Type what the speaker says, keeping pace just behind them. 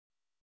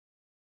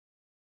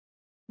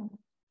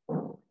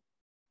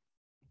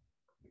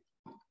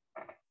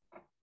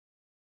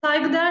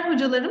Saygıdeğer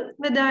hocalarım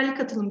ve değerli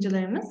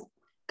katılımcılarımız,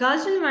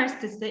 Gazi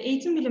Üniversitesi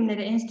Eğitim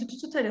Bilimleri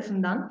Enstitüsü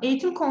tarafından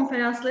Eğitim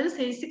Konferansları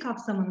Serisi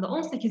kapsamında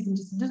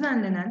 18.si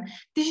düzenlenen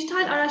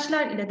Dijital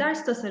Araçlar İle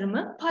Ders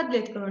Tasarımı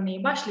Padlet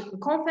Örneği başlıklı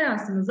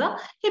konferansımıza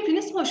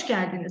hepiniz hoş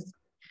geldiniz.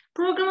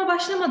 Programa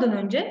başlamadan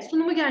önce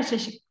sunumu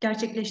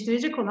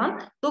gerçekleştirecek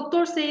olan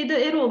Doktor Seyide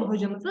EROİLU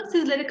hocamızı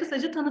sizlere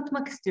kısaca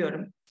tanıtmak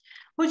istiyorum.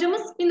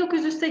 Hocamız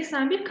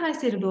 1981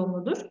 Kayseri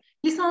doğumludur.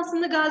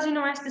 Lisansını Gazi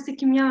Üniversitesi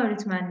Kimya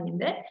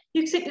Öğretmenliğinde,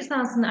 yüksek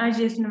lisansını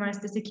Erciyes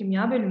Üniversitesi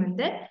Kimya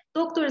bölümünde,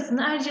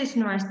 doktorasını Erciyes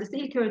Üniversitesi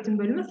İlköğretim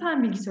Bölümü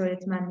Fen Bilgisi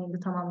Öğretmenliğinde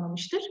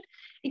tamamlamıştır.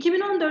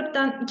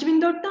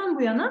 2004'ten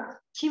bu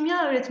yana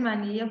kimya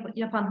öğretmenliği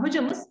yapan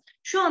hocamız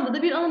şu anda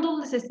da bir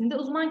Anadolu Lisesi'nde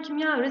uzman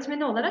kimya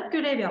öğretmeni olarak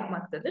görev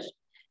yapmaktadır.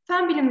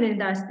 Fen bilimleri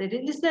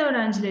dersleri, lise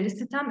öğrencileri,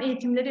 sistem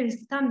eğitimleri ve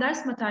sistem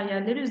ders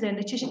materyalleri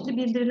üzerinde çeşitli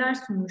bildiriler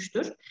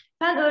sunmuştur.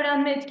 Fen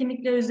öğrenme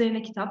etkinlikleri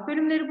üzerine kitap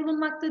bölümleri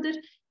bulunmaktadır.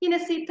 Yine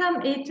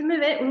sistem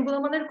eğitimi ve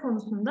uygulamaları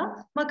konusunda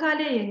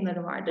makale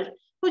yayınları vardır.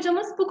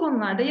 Hocamız bu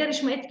konularda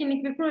yarışma,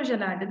 etkinlik ve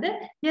projelerde de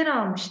yer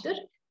almıştır.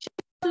 Şimdi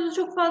sözü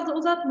çok fazla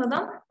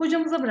uzatmadan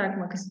hocamıza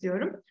bırakmak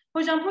istiyorum.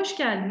 Hocam hoş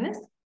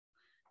geldiniz.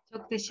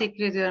 Çok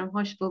teşekkür ediyorum,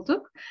 hoş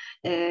bulduk.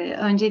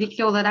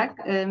 Öncelikli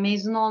olarak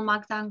mezun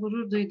olmaktan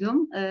gurur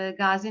duyduğum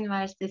Gazi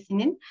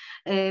Üniversitesi'nin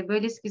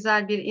böylesi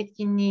güzel bir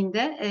etkinliğinde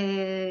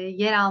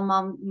yer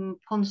almam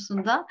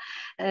konusunda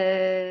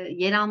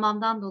yer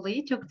almamdan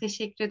dolayı çok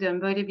teşekkür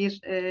ediyorum. Böyle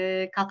bir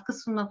katkı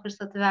sunma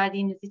fırsatı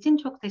verdiğiniz için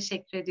çok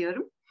teşekkür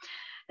ediyorum.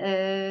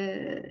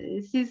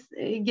 Siz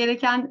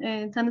gereken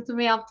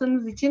tanıtımı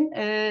yaptığınız için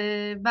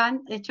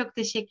ben çok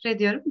teşekkür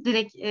ediyorum.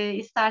 Direkt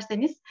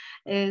isterseniz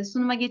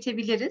sunuma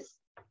geçebiliriz.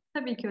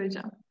 Tabii ki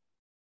hocam.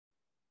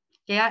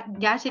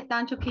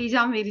 Gerçekten çok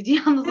heyecan verici,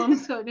 yalnız onu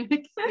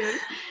söylemek istiyorum.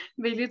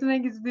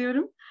 Belirtmek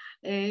istiyorum.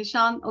 Şu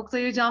an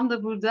Oktay Hocam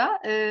da burada.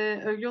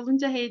 Öyle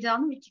olunca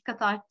heyecanım 2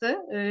 kat arttı.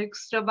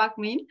 Kusura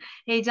bakmayın.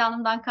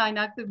 Heyecanımdan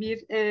kaynaklı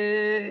bir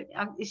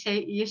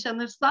şey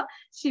yaşanırsa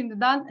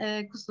şimdiden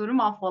kusurum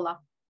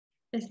affola.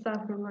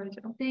 Estağfurullah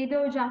hocam.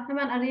 Seyide hocam,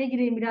 hemen araya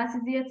gireyim, biraz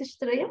sizi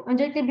yatıştırayım.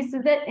 Öncelikle biz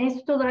size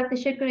enstitü olarak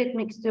teşekkür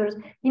etmek istiyoruz.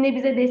 Yine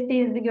bize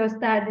desteğinizi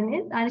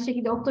gösterdiniz. Aynı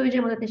şekilde Oktay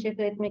hocama da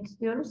teşekkür etmek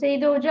istiyorum.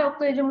 Seyide hoca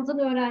Oktay hocamızın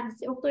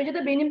öğrencisi. Oktay hoca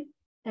da benim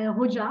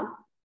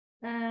hocam.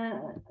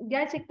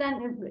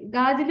 Gerçekten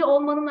Gazili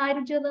olmanın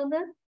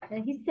ayrıcalığını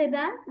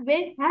hisseden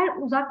ve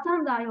her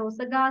uzaktan dahi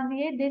olsa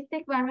Gazi'ye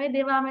destek vermeye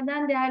devam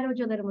eden değerli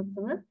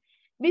hocalarımızsınız.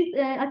 Biz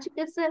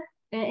açıkçası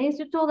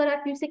enstitü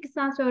olarak yüksek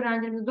lisans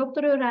öğrencilerimize,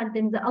 doktora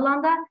öğrencilerimize,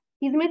 alanda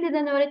hizmet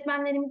eden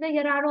öğretmenlerimize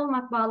yararı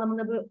olmak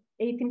bağlamında bu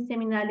eğitim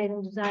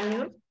seminerlerini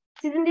düzenliyoruz.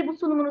 Sizin de bu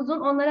sunumunuzun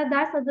onlara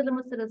ders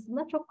hazırlama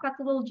sırasında çok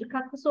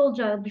katkısı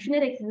olacağını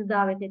düşünerek sizi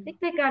davet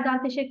ettik.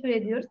 Tekrardan teşekkür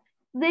ediyoruz.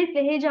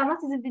 Zevkle, heyecanla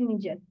sizi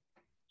dinleyeceğiz.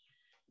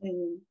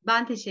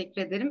 Ben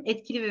teşekkür ederim.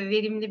 Etkili ve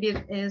verimli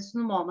bir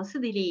sunum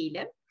olması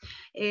dileğiyle.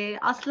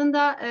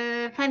 Aslında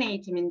fen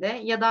eğitiminde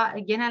ya da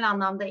genel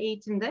anlamda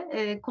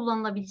eğitimde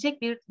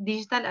kullanılabilecek bir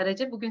dijital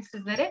aracı bugün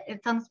sizlere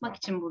tanıtmak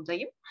için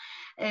buradayım.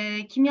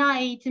 Kimya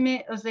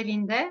eğitimi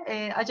özelinde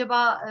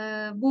acaba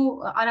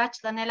bu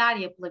araçla neler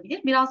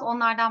yapılabilir? Biraz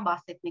onlardan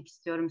bahsetmek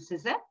istiyorum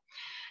size.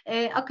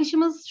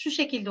 Akışımız şu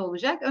şekilde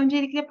olacak.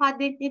 Öncelikle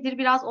Padlet nedir?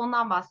 Biraz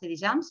ondan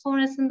bahsedeceğim.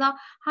 Sonrasında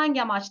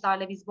hangi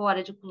amaçlarla biz bu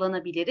aracı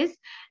kullanabiliriz?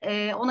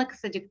 Ona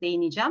kısacık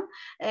değineceğim.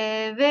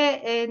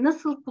 Ve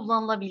nasıl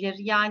kullanılabilir?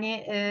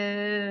 Yani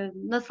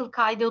nasıl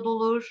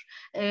kaydedilir?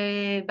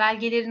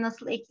 Belgeleri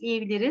nasıl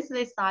ekleyebiliriz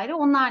vesaire.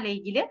 Onlarla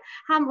ilgili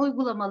hem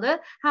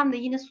uygulamalı hem de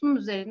yine sunum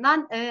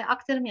üzerinden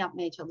aktarım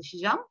yapmaya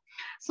çalışacağım.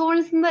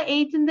 Sonrasında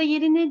eğitimde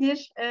yeri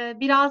nedir?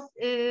 Biraz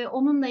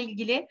onunla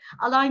ilgili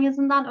alan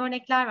yazından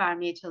örnekler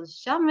vermeye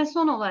çalışacağım ve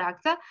son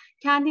olarak da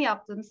kendi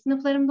yaptığım,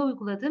 sınıflarımda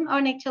uyguladığım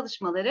örnek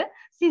çalışmaları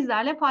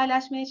sizlerle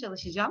paylaşmaya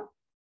çalışacağım.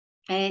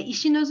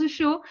 İşin özü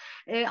şu,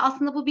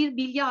 aslında bu bir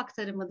bilgi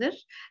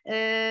aktarımıdır.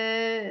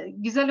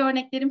 Güzel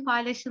örneklerin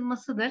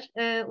paylaşılmasıdır.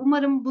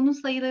 Umarım bunun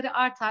sayıları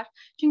artar.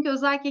 Çünkü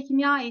özellikle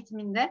kimya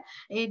eğitiminde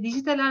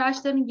dijital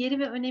araçların yeri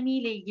ve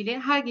önemiyle ilgili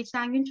her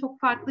geçen gün çok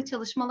farklı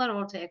çalışmalar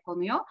ortaya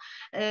konuyor.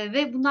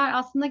 Ve bunlar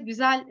aslında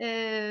güzel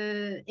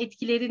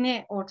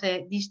etkilerini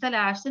dijital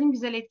araçların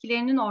güzel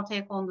etkilerinin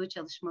ortaya konduğu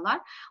çalışmalar.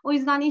 O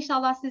yüzden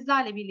inşallah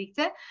sizlerle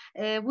birlikte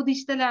bu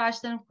dijital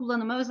araçların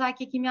kullanımı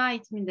özellikle kimya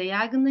eğitiminde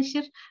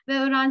yaygınlaşır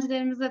ve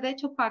öğrencilerimize de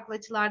çok farklı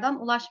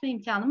açılardan ulaşma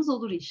imkanımız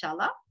olur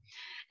inşallah.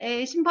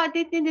 Şimdi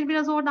Padlet nedir?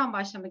 Biraz oradan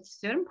başlamak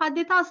istiyorum.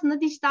 Padlet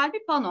aslında dijital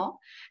bir pano.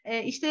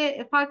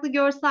 İşte farklı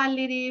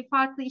görselleri,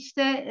 farklı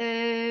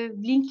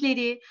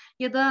linkleri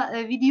ya da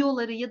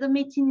videoları ya da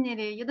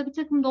metinleri ya da bir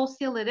takım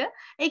dosyaları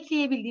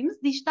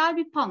ekleyebildiğimiz dijital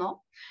bir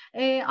pano.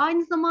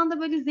 Aynı zamanda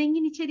böyle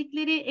zengin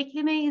içerikleri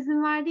eklemeye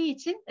izin verdiği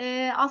için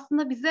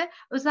aslında bize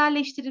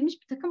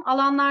özelleştirilmiş bir takım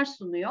alanlar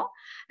sunuyor.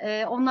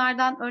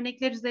 Onlardan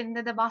örnekler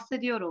üzerinde de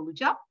bahsediyor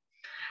olacağım.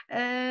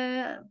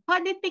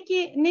 Padlet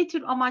peki ne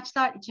tür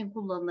amaçlar için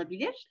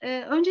kullanılabilir?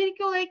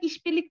 Öncelikli olarak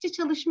işbirlikçi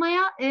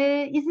çalışmaya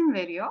izin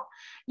veriyor.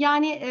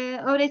 Yani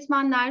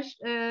öğretmenler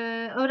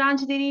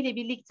öğrencileriyle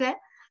birlikte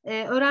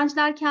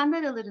öğrenciler kendi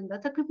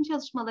aralarında takım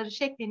çalışmaları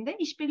şeklinde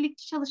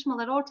işbirlikçi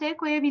çalışmaları ortaya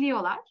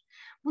koyabiliyorlar.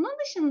 Bunun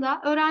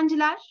dışında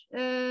öğrenciler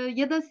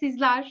ya da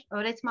sizler,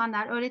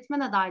 öğretmenler, öğretmen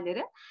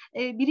adayları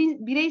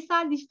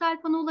bireysel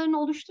dijital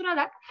panolarını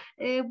oluşturarak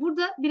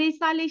burada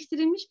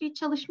bireyselleştirilmiş bir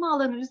çalışma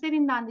alanı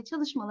üzerinden de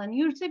çalışmalarını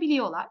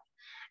yürütebiliyorlar.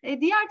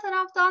 Diğer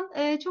taraftan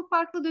çok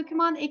farklı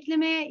doküman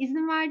eklemeye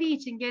izin verdiği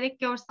için gerek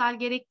görsel,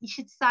 gerek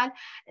işitsel,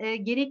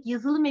 gerek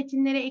yazılı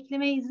metinlere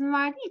eklemeye izin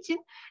verdiği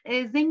için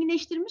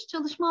zenginleştirilmiş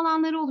çalışma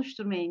alanları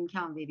oluşturmaya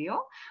imkan veriyor.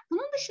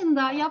 Bunun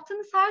dışında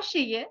yaptığınız her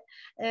şeyi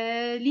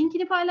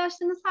linkini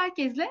paylaştığınız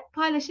herkesle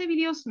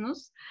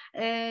paylaşabiliyorsunuz.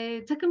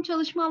 Takım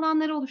çalışma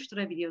alanları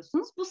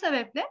oluşturabiliyorsunuz. Bu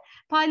sebeple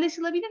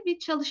paylaşılabilir bir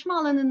çalışma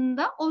alanının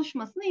da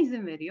oluşmasına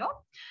izin veriyor.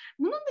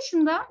 Bunun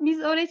dışında biz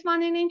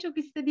öğretmenlerin en çok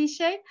istediği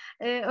şey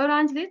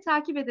öğrencileri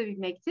takip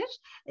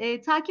edebilmektir.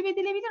 Takip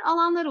edilebilir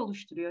alanlar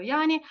oluşturuyor.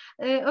 Yani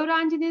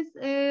öğrenciniz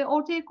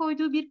ortaya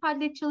koyduğu bir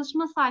Padlet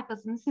çalışma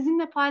sayfasını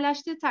sizinle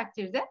paylaştığı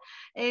takdirde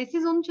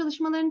siz onun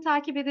çalışmalarını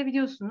takip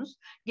edebiliyorsunuz.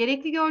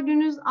 Gerekli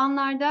gördüğünüz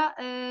anlarda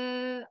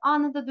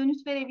anında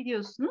dönüt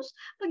verebiliyorsunuz.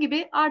 Bu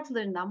gibi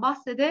artılarından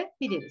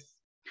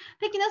bahsedebiliriz.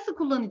 Peki nasıl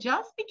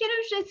kullanacağız? Bir kere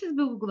ücretsiz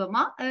bir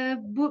uygulama.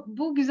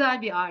 Bu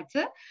güzel bir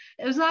artı.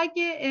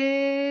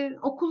 Özellikle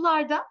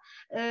okullarda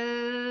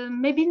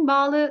MEB'in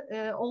bağlı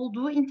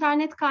olduğu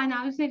internet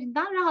kaynağı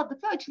üzerinden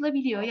rahatlıkla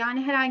açılabiliyor.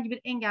 Yani herhangi bir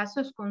engel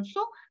söz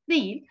konusu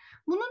değil.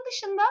 Bunun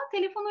dışında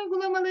telefon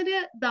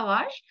uygulamaları da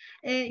var.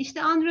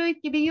 İşte Android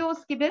gibi,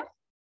 iOS gibi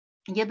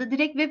ya da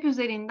direkt web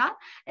üzerinden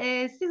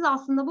siz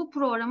aslında bu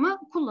programı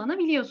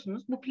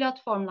kullanabiliyorsunuz. Bu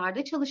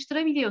platformlarda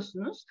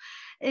çalıştırabiliyorsunuz.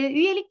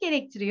 Üyelik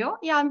gerektiriyor.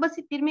 Yani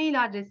basit bir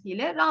mail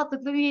adresiyle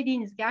rahatlıkla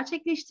üyeliğinizi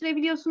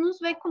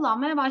gerçekleştirebiliyorsunuz ve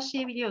kullanmaya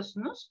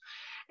başlayabiliyorsunuz.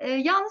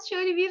 Yalnız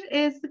şöyle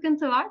bir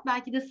sıkıntı var.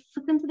 Belki de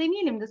sıkıntı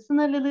demeyelim de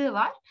sınırlılığı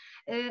var.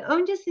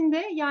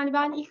 Öncesinde yani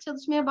ben ilk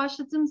çalışmaya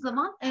başladığım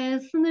zaman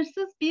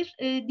sınırsız bir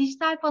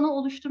dijital pano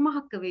oluşturma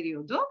hakkı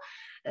veriyordu.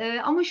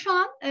 Ama şu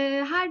an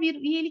her bir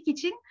üyelik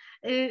için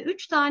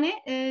 3 tane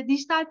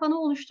dijital pano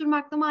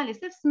oluşturmakta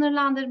maalesef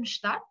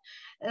sınırlandırmışlar.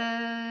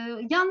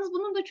 Yalnız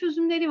bunun da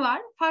çözümleri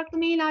var. Farklı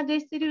mail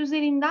adresleri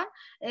üzerinden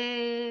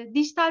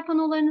dijital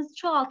panolarınızı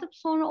çoğaltıp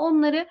sonra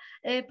onları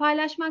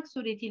paylaşmak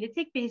suretiyle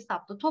tek bir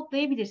hesapta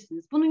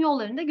toplayabilirsiniz. Bunun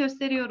yollarını da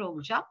gösteriyor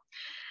olacağım.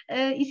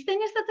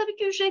 İstenirse tabii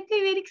ki ücretli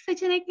üyelik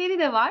seçenekleri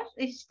de var.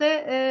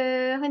 İşte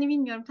hani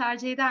bilmiyorum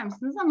tercih eder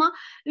misiniz ama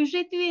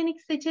ücretli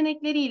üyelik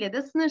seçenekleriyle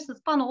de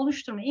sınırsız pano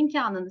oluşturma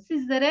imkanını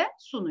sizlere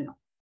sunuyor.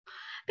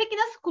 Peki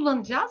nasıl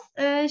kullanacağız?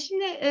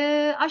 Şimdi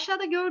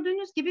aşağıda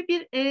gördüğünüz gibi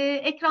bir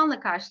ekranla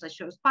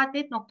karşılaşıyoruz.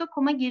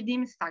 Padlet.com'a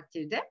girdiğimiz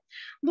takdirde.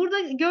 Burada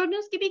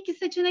gördüğünüz gibi iki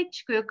seçenek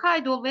çıkıyor.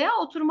 Kaydol veya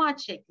oturma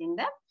aç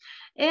şeklinde.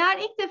 Eğer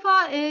ilk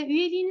defa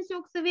üyeliğiniz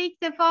yoksa ve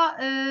ilk defa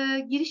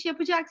giriş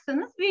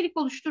yapacaksanız üyelik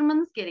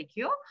oluşturmanız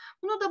gerekiyor.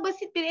 Bunu da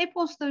basit bir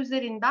e-posta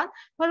üzerinden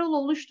parola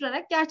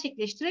oluşturarak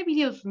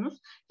gerçekleştirebiliyorsunuz.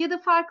 Ya da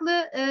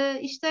farklı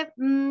işte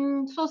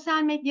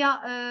sosyal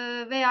medya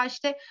veya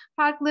işte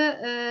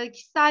farklı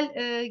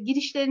kişisel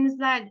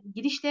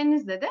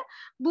girişlerinizle de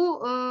bu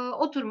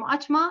oturumu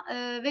açma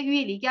ve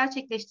üyeliği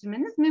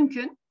gerçekleştirmeniz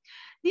mümkün.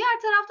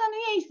 Diğer taraftan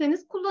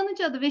üyeyseniz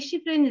kullanıcı adı ve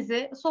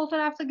şifrenizi sol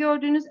tarafta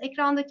gördüğünüz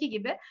ekrandaki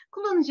gibi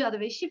kullanıcı adı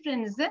ve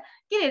şifrenizi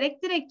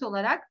girerek direkt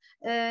olarak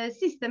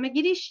sisteme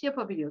giriş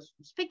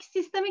yapabiliyorsunuz. Peki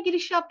sisteme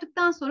giriş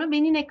yaptıktan sonra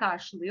beni ne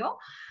karşılıyor?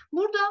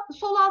 Burada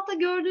sol altta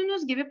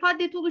gördüğünüz gibi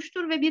Padlet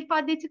oluştur ve bir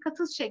Padlet'i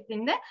katıl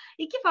şeklinde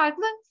iki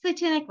farklı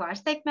seçenek var,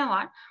 sekme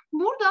var.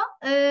 Burada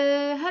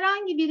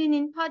herhangi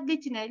birinin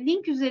Padlet'ine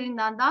link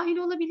üzerinden dahil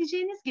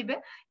olabileceğiniz gibi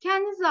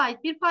kendinize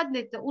ait bir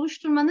Padlet'te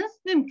oluşturmanız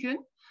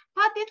mümkün.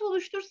 Padlet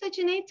oluştur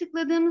seçeneği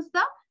tıkladığımızda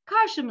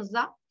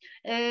karşımıza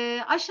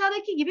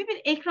aşağıdaki gibi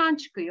bir ekran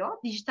çıkıyor,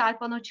 dijital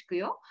pano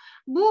çıkıyor.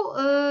 Bu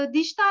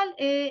dijital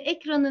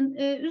ekranın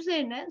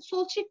üzerine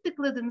sol çift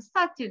tıkladığımız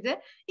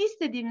takdirde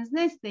istediğimiz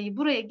nesneyi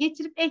buraya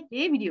getirip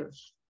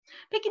ekleyebiliyoruz.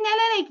 Peki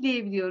neler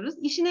ekleyebiliyoruz?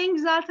 İşin en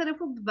güzel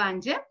tarafı bu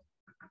bence.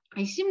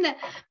 Şimdi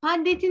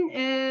Padlet'in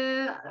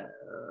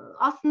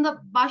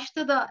aslında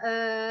başta da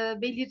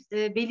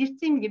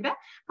belirttiğim gibi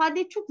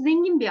Padlet çok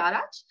zengin bir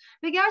araç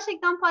ve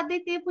gerçekten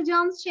Padlet'le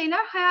yapacağınız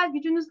şeyler hayal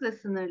gücünüzle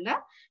sınırlı.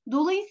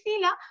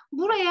 Dolayısıyla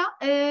buraya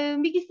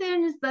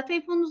bilgisayarınızda,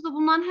 telefonunuzda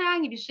bulunan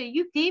herhangi bir şey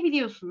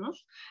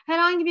yükleyebiliyorsunuz.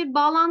 Herhangi bir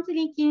bağlantı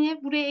linkini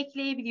buraya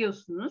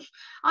ekleyebiliyorsunuz.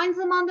 Aynı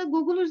zamanda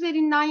Google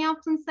üzerinden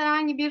yaptığınız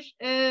herhangi bir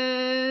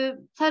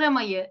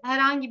taramayı,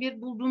 herhangi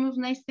bir bulduğunuz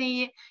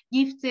nesneyi,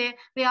 gifti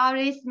veya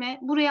resmi resmi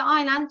buraya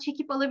aynen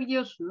çekip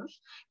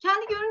alabiliyorsunuz.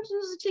 Kendi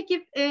görüntünüzü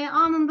çekip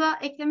anında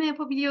ekleme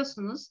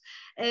yapabiliyorsunuz.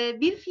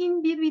 Bir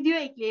film, bir video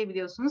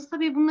ekleyebiliyorsunuz.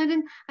 Tabii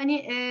bunların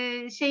hani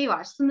şeyi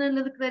var,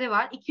 sınırlılıkları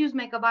var. 200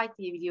 MB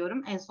diye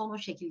biliyorum. En son o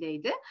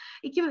şekildeydi.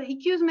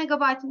 200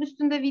 MB'ın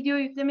üstünde video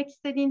yüklemek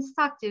istediğiniz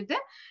takdirde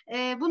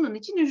bunun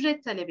için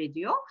ücret talep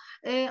ediyor.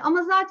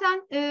 Ama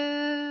zaten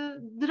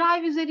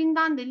Drive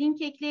üzerinden de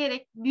link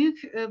ekleyerek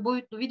büyük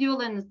boyutlu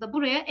videolarınızı da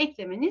buraya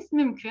eklemeniz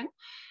mümkün.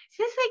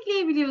 Ses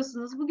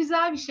ekleyebiliyorsunuz. Bu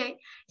güzel bir şey.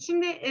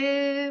 Şimdi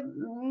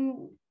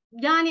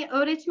yani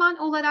öğretmen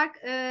olarak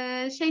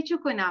şey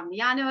çok önemli.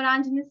 Yani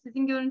öğrencinin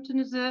sizin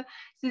görüntünüzü,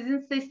 sizin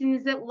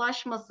sesinize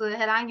ulaşması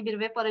herhangi bir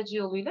web aracı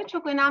yoluyla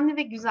çok önemli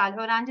ve güzel.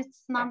 Öğrenci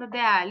açısından da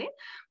değerli.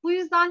 Bu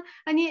yüzden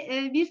hani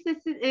bir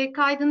sesi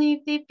kaydını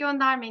yükleyip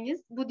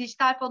göndermeniz, bu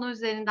dijital pano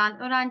üzerinden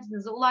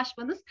öğrencinize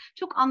ulaşmanız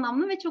çok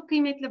anlamlı ve çok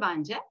kıymetli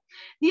bence.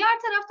 Diğer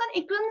taraftan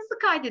ekranınızı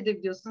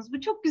kaydedebiliyorsunuz.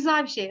 Bu çok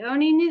güzel bir şey.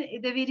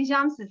 Örneğini de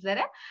vereceğim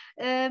sizlere.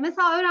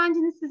 Mesela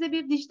öğrenciniz size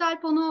bir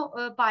dijital pano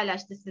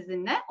paylaştı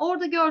sizinle.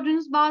 Orada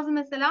gördüğünüz bazı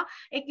mesela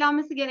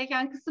eklenmesi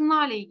gereken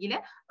kısımlarla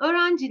ilgili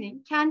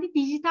öğrencinin kendi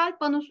dijital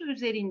panosu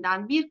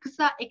üzerinden bir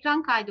kısa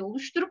ekran kaydı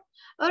oluşturup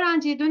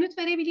öğrenciye dönüt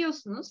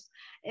verebiliyorsunuz.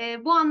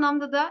 Bu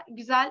anlamda da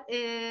güzel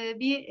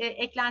bir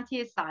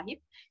eklentiye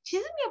sahip.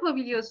 Çizim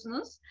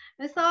yapabiliyorsunuz.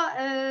 Mesela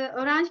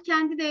öğrenci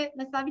kendi de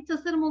mesela bir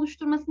tasarım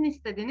oluşturmasını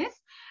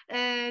istediniz.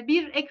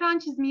 Bir ekran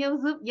çizimi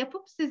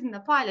yapıp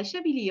sizinle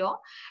paylaşabiliyor.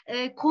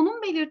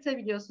 Konum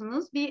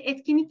belirtebiliyorsunuz. Bir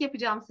etkinlik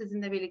yapacağım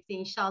sizinle birlikte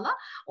inşallah.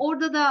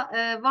 Orada da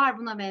var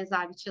buna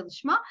benzer bir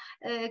çalışma.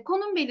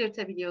 Konum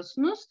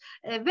belirtebiliyorsunuz.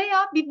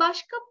 Veya bir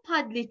başka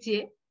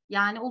Padlet'i,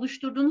 yani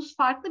oluşturduğunuz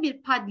farklı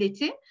bir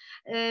Padlet'i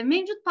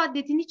mevcut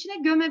Padlet'in içine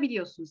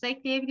gömebiliyorsunuz,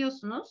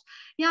 ekleyebiliyorsunuz.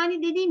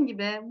 Yani dediğim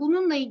gibi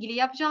bununla ilgili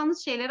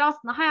yapacağınız şeyler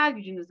aslında hayal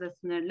gücünüzle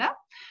sınırlı.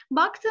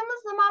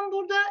 Baktığımız zaman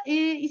burada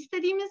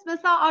istediğimiz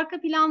mesela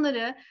arka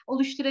planları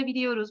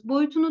oluşturabiliyoruz,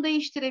 boyutunu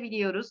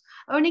değiştirebiliyoruz.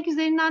 Örnek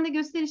üzerinden de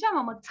göstereceğim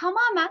ama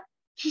tamamen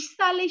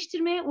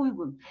kişiselleştirmeye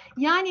uygun.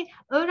 Yani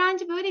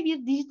öğrenci böyle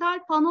bir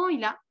dijital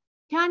panoyla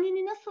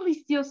kendini nasıl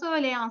istiyorsa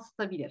öyle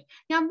yansıtabilir.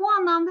 Yani bu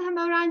anlamda hem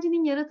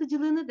öğrencinin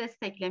yaratıcılığını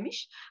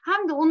desteklemiş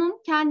hem de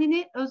onun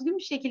kendini özgün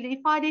bir şekilde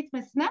ifade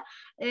etmesine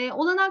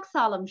olanak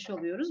sağlamış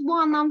oluyoruz. Bu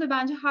anlamda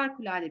bence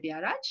harikulade bir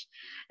araç.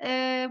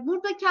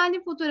 Burada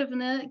kendi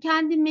fotoğrafını,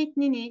 kendi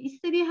metnini,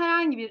 istediği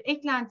herhangi bir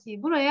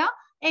eklentiyi buraya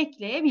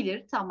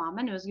ekleyebilir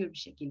tamamen özgür bir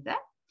şekilde.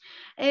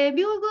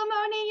 Bir uygulama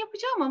örneği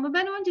yapacağım ama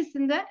ben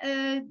öncesinde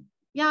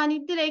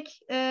yani direkt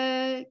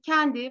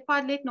kendi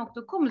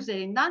padlet.com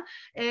üzerinden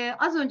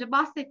az önce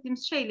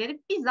bahsettiğimiz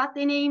şeyleri bizzat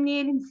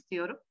deneyimleyelim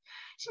istiyorum.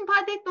 Şimdi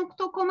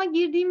padlet.com'a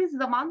girdiğimiz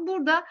zaman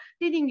burada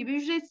dediğim gibi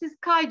ücretsiz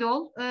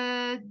kaydol,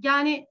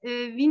 yani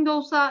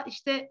Windows'a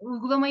işte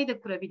uygulamayı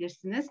da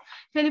kurabilirsiniz.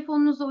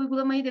 Telefonunuza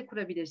uygulamayı da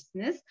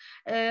kurabilirsiniz.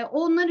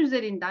 Onlar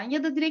üzerinden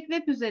ya da direkt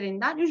web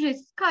üzerinden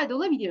ücretsiz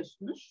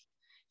kaydolabiliyorsunuz.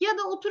 Ya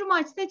da oturum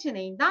aç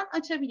seçeneğinden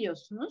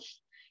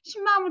açabiliyorsunuz.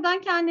 Şimdi ben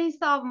buradan kendi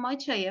hesabımı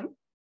açayım.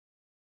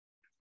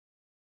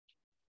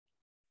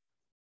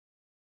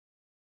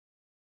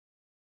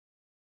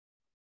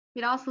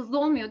 Biraz hızlı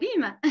olmuyor değil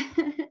mi?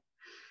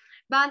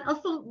 Ben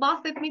asıl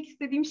bahsetmek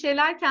istediğim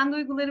şeyler kendi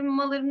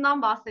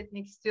uygulamalarımdan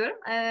bahsetmek istiyorum.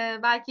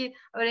 Belki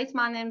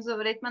öğretmenlerimize,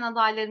 öğretmen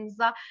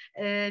adaylarımıza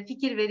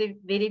fikir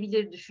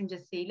verebilir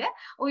düşüncesiyle.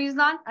 O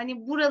yüzden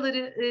hani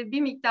buraları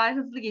bir miktar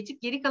hızlı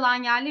geçip geri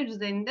kalan yerler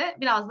üzerinde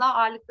biraz daha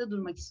ağırlıkta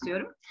durmak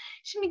istiyorum.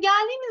 Şimdi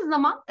geldiğimiz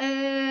zaman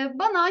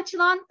bana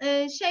açılan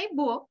şey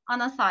bu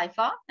ana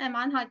sayfa.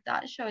 Hemen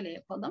hatta şöyle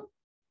yapalım.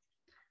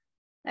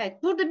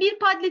 Evet, burada bir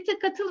Padlet'e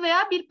katıl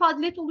veya bir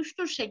Padlet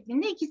oluştur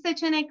şeklinde iki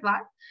seçenek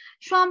var.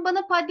 Şu an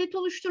bana Padlet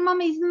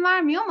oluşturmama izin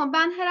vermiyor ama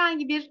ben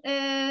herhangi bir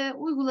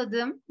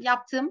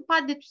yaptığım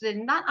Padlet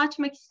üzerinden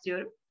açmak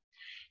istiyorum.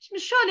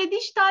 Şimdi şöyle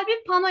dijital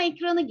bir pano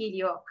ekranı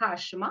geliyor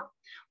karşıma.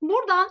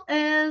 Buradan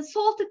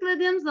sol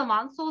tıkladığım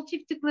zaman, sol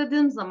çift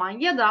tıkladığım zaman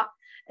ya da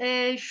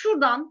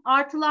şuradan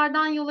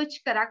artılardan yola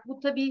çıkarak, bu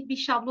tabii bir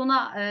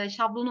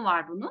şablonu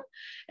var bunun.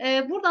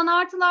 Buradan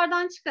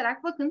artılardan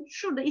çıkarak bakın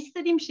şurada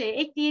istediğim şeyi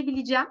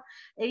ekleyebileceğim,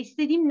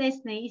 istediğim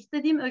nesneyi,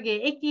 istediğim ögeyi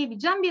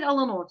ekleyebileceğim bir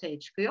alan ortaya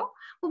çıkıyor.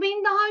 Bu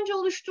benim daha önce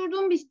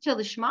oluşturduğum bir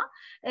çalışma.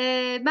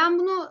 Ben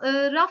bunu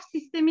raf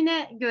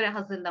sistemine göre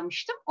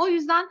hazırlamıştım. O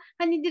yüzden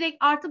hani direkt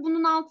artı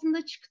bunun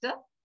altında çıktı.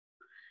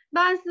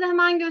 Ben size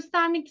hemen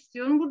göstermek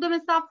istiyorum. Burada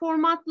mesela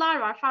formatlar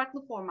var,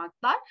 farklı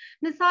formatlar.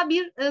 Mesela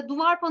bir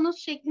duvar panosu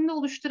şeklinde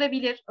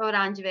oluşturabilir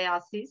öğrenci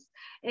veya siz.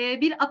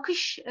 Bir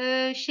akış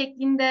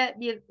şeklinde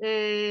bir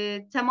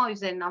tema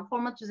üzerinden,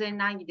 format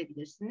üzerinden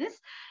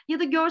gidebilirsiniz. Ya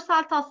da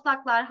görsel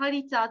taslaklar,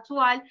 harita,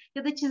 tuval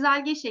ya da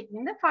çizelge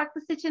şeklinde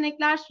farklı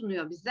seçenekler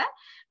sunuyor bize.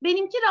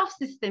 Benimki raf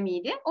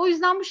sistemiydi. O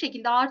yüzden bu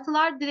şekilde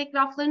artılar direkt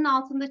rafların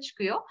altında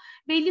çıkıyor.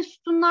 Belli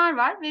sütunlar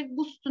var ve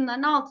bu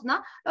sütunların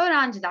altına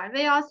öğrenciler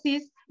veya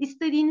siz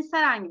istediğiniz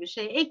herhangi bir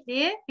şey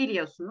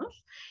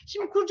ekleyebiliyorsunuz.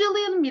 Şimdi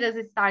kurcalayalım biraz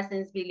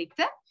isterseniz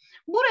birlikte.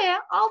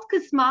 Buraya alt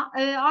kısma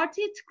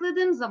artıya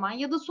tıkladığım zaman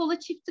ya da sola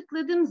çift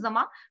tıkladığım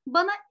zaman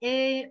bana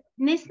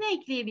nesne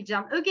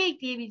ekleyebileceğim, öge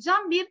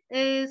ekleyebileceğim bir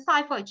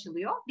sayfa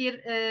açılıyor, bir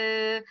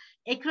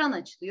ekran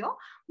açılıyor.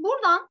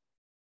 Buradan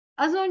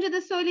az önce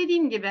de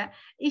söylediğim gibi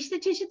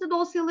işte çeşitli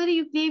dosyaları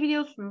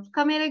yükleyebiliyorsunuz.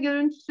 Kamera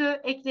görüntüsü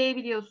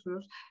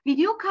ekleyebiliyorsunuz.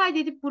 Video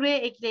kaydedip buraya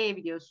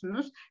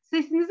ekleyebiliyorsunuz.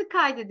 Sesinizi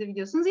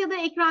kaydedebiliyorsunuz ya da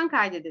ekran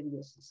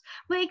kaydedebiliyorsunuz.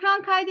 Bu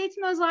ekran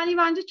kaydetme özelliği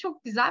bence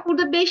çok güzel.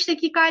 Burada 5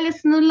 dakikayla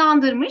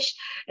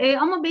sınırlandırmış.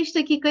 Ama 5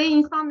 dakikaya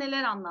insan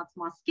neler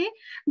anlatmaz ki?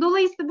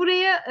 Dolayısıyla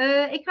buraya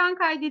ekran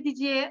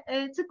kaydediciye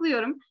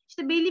tıklıyorum.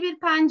 İşte belli bir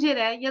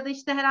pencere ya da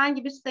işte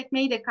herhangi bir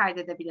sekmeyi de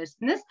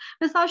kaydedebilirsiniz.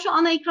 Mesela şu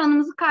ana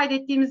ekranımızı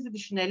kaydettiğimizi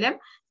düşünelim.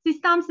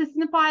 Sistem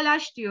sesini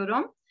paylaş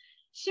diyorum.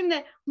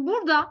 Şimdi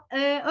burada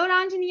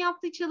öğrencinin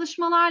yaptığı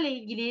çalışmalarla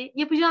ilgili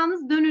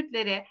yapacağınız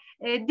dönütleri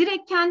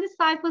direkt kendi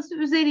sayfası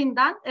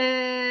üzerinden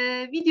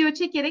video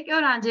çekerek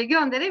öğrenciye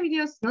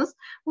gönderebiliyorsunuz.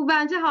 Bu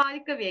bence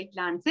harika bir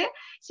eklenti.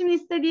 Şimdi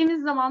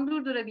istediğimiz zaman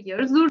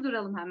durdurabiliyoruz.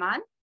 Durduralım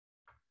hemen.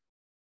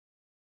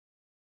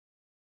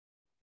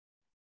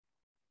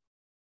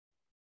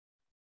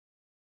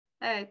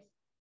 Evet.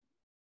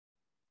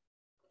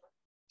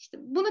 İşte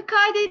bunu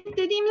kaydet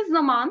dediğimiz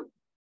zaman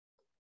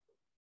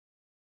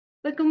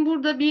bakın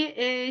burada bir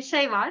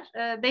şey var.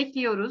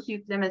 Bekliyoruz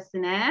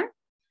yüklemesine.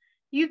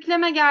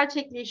 Yükleme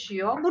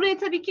gerçekleşiyor. Buraya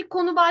tabii ki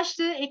konu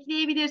başlığı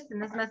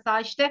ekleyebilirsiniz. Mesela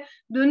işte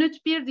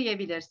dönüt 1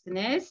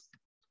 diyebilirsiniz.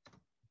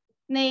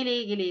 Neyle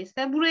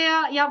ilgiliyse.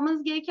 Buraya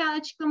yapmanız gereken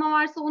açıklama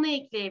varsa onu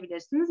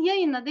ekleyebilirsiniz.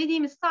 Yayınla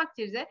dediğimiz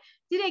takdirde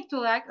direkt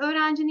olarak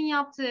öğrencinin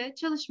yaptığı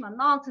çalışmanın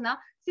altına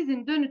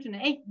sizin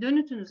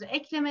dönütünüzü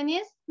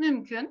eklemeniz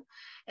mümkün.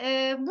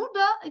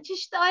 Burada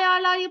çeşitli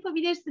ayarlar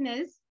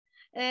yapabilirsiniz.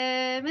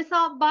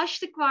 Mesela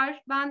başlık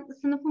var. Ben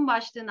sınıfın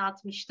başlığını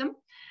atmıştım.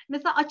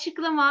 Mesela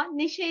açıklama,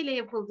 ne şeyle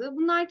yapıldığı.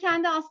 Bunlar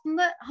kendi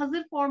aslında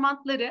hazır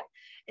formatları.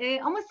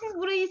 Ama siz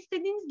burayı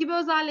istediğiniz gibi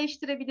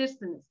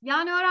özelleştirebilirsiniz.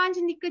 Yani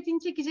öğrencinin dikkatini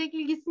çekecek,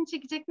 ilgisini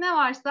çekecek ne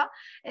varsa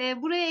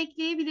buraya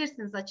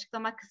ekleyebilirsiniz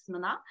açıklama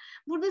kısmına.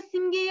 Burada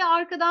simgeyi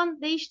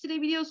arkadan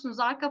değiştirebiliyorsunuz.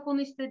 Arka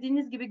fonu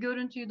istediğiniz gibi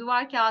görüntüyü,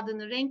 duvar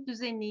kağıdını, renk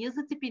düzenini,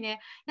 yazı tipini.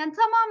 Yani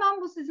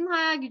tamamen bu sizin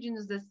hayal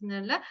gücünüzle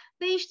sınırlı.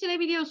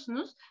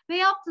 Değiştirebiliyorsunuz ve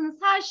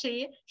yaptığınız her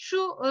şeyi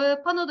şu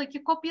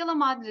panodaki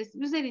kopyalama adresi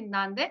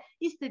üzerinden de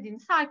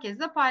istediğiniz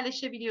herkesle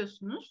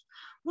paylaşabiliyorsunuz.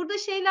 Burada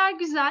şeyler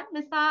güzel.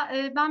 Mesela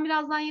ben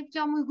birazdan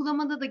yapacağım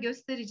uygulamada da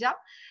göstereceğim.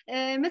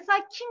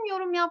 Mesela kim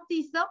yorum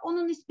yaptıysa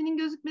onun isminin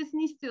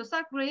gözükmesini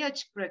istiyorsak burayı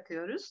açık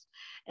bırakıyoruz.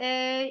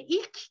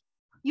 İlk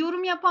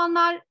yorum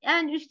yapanlar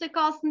en üstte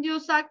kalsın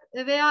diyorsak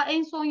veya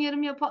en son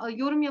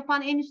yorum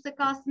yapan en üstte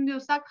kalsın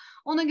diyorsak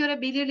ona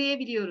göre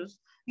belirleyebiliyoruz.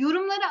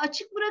 Yorumları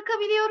açık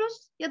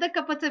bırakabiliyoruz ya da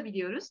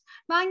kapatabiliyoruz.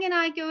 Ben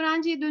genellikle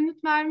öğrenciye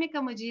dönüt vermek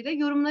amacıyla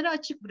yorumları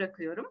açık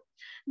bırakıyorum.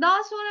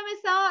 Daha sonra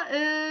mesela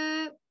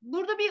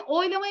burada bir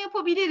oylama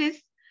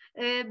yapabiliriz.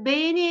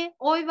 Beğeni,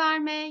 oy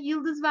verme,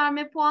 yıldız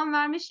verme, puan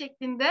verme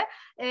şeklinde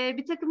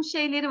bir takım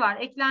şeyleri var,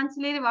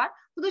 eklentileri var.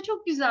 Bu da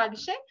çok güzel bir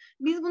şey.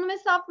 Biz bunu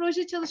mesela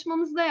proje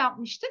çalışmamızda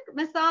yapmıştık.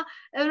 Mesela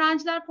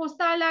öğrenciler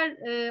posterler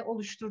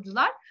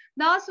oluşturdular.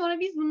 Daha sonra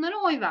biz bunlara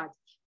oy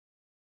verdik.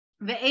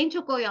 Ve en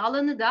çok oyu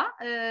alanı da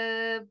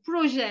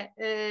proje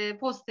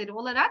posteri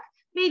olarak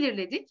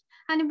belirledik.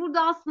 Hani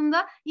burada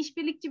aslında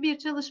işbirlikçi bir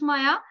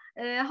çalışmaya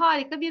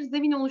harika bir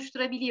zemin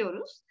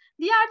oluşturabiliyoruz.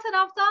 Diğer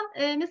taraftan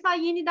mesela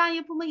yeniden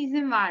yapıma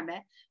izin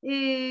verme,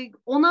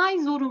 onay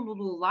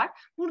zorunluluğu var.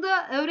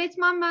 Burada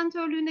öğretmen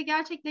mentörlüğünde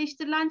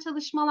gerçekleştirilen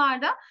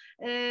çalışmalarda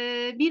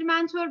bir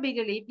mentör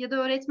belirleyip ya da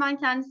öğretmen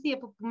kendisi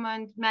yapıp bu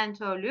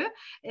mentörlüğü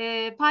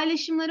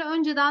paylaşımları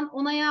önceden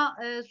onaya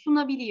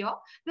sunabiliyor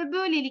ve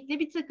böylelikle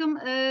bir takım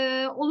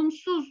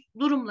olumsuz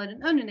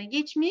durumların önüne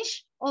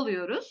geçmiş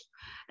oluyoruz.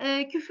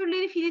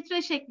 Küfürleri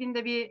filtre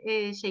şeklinde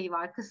bir şey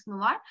var, kısmı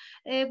var.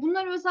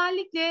 Bunlar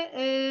özellikle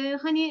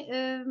hani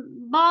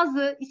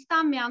bazı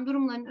istenmeyen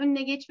durumların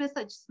önüne geçmesi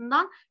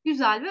açısından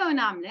güzel ve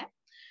önemli.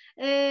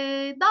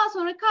 Daha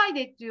sonra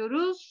kaydet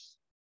diyoruz.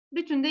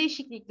 Bütün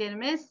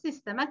değişikliklerimiz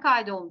sisteme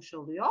kaydolmuş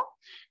oluyor.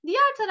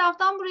 Diğer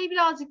taraftan burayı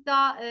birazcık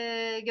daha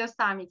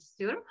göstermek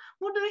istiyorum.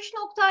 Burada 3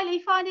 noktayla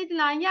ifade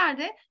edilen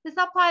yerde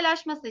mesela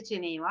paylaşma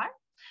seçeneği var.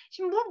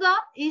 Şimdi burada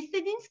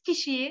istediğiniz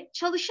kişiyi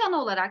çalışan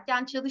olarak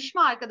yani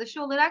çalışma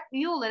arkadaşı olarak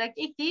üye olarak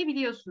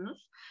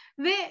ekleyebiliyorsunuz.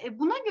 Ve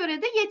buna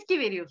göre de yetki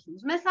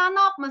veriyorsunuz. Mesela ne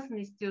yapmasını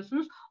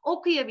istiyorsunuz?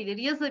 Okuyabilir,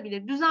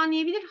 yazabilir,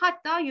 düzenleyebilir,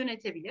 hatta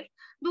yönetebilir.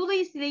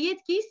 Dolayısıyla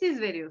yetkiyi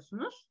siz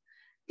veriyorsunuz.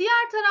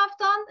 Diğer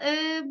taraftan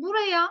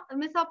buraya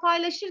mesela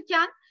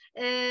paylaşırken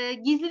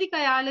gizlilik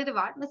ayarları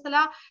var.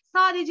 Mesela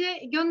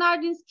sadece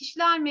gönderdiğiniz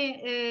kişiler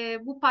mi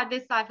bu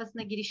Padlet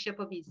sayfasına giriş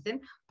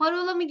yapabilsin?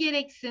 Parola mı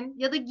gereksin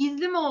ya da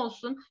gizli mi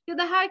olsun ya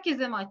da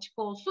herkese mi açık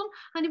olsun?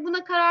 Hani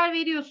buna karar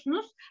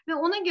veriyorsunuz ve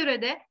ona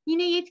göre de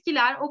yine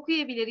yetkiler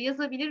okuyabilir,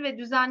 yazabilir ve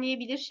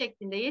düzenleyebilir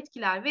şeklinde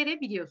yetkiler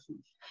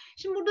verebiliyorsunuz.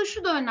 Şimdi burada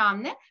şu da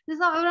önemli.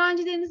 Mesela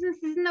öğrencilerinizin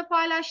sizinle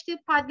paylaştığı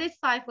Padlet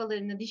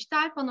sayfalarını,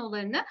 dijital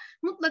panolarını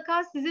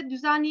mutlaka size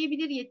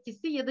düzenleyebilir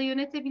yetkisi ya da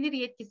yönetebilir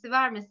yetkisi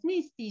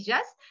vermesini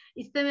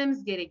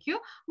istememiz gerekiyor.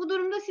 Bu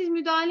durumda siz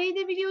müdahale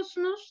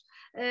edebiliyorsunuz.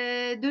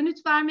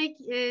 Dönüt vermek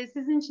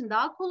sizin için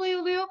daha kolay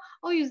oluyor.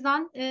 O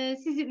yüzden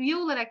sizi üye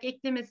olarak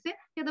eklemesi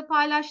ya da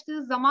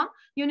paylaştığı zaman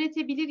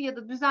yönetebilir ya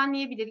da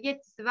düzenleyebilir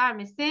yetkisi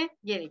vermesi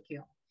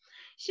gerekiyor.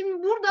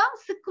 Şimdi burada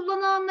sık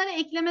kullanılanlara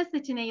ekleme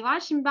seçeneği var.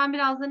 Şimdi ben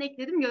birazdan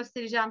ekledim,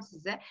 göstereceğim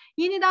size.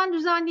 Yeniden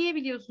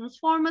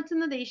düzenleyebiliyorsunuz,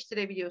 formatını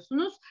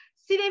değiştirebiliyorsunuz,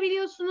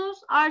 silebiliyorsunuz,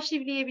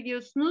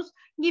 arşivleyebiliyorsunuz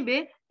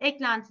gibi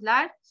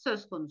eklentiler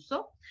söz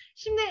konusu.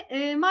 Şimdi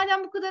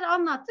madem bu kadar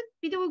anlattık,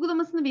 bir de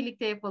uygulamasını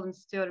birlikte yapalım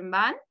istiyorum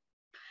ben.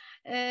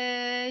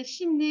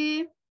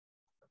 Şimdi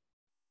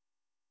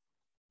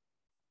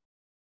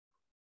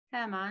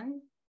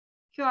hemen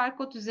QR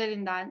kod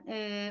üzerinden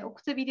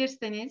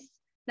okutabilirseniz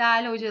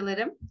değerli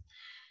hocalarım.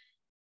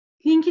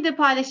 Linki de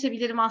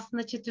paylaşabilirim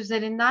aslında chat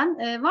üzerinden.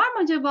 Var mı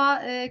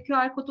acaba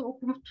QR kodu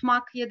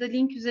okutmak ya da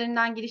link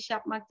üzerinden giriş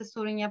yapmakta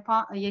sorun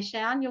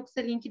yaşayan,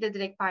 yoksa linki de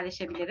direkt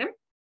paylaşabilirim.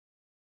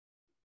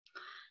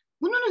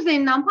 Bunun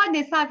üzerinden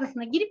Padlet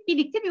sayfasına girip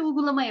birlikte bir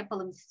uygulama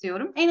yapalım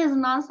istiyorum. En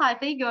azından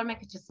sayfayı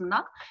görmek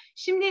açısından.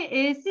 Şimdi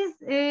siz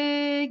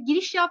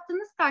giriş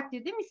yaptığınız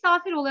takdirde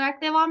misafir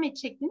olarak devam et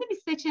şeklinde bir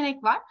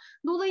seçenek var.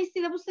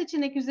 Dolayısıyla bu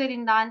seçenek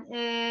üzerinden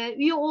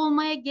üye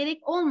olmaya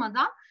gerek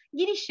olmadan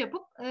giriş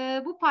yapıp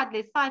bu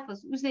Padlet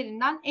sayfası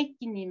üzerinden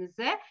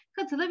etkinliğimize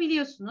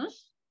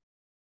katılabiliyorsunuz.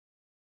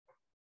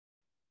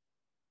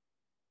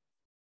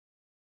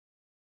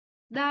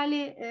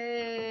 Değerli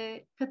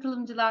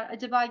katılımcılar,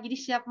 acaba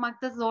giriş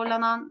yapmakta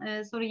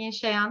zorlanan, sorun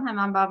yaşayan,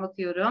 hemen ben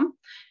bakıyorum.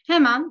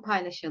 Hemen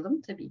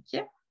paylaşalım tabii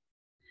ki.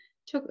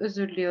 Çok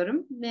özür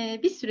diliyorum.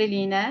 Bir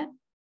süreliğine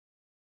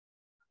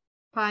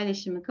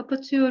paylaşımı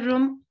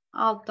kapatıyorum.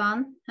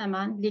 Alttan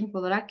hemen link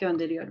olarak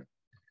gönderiyorum.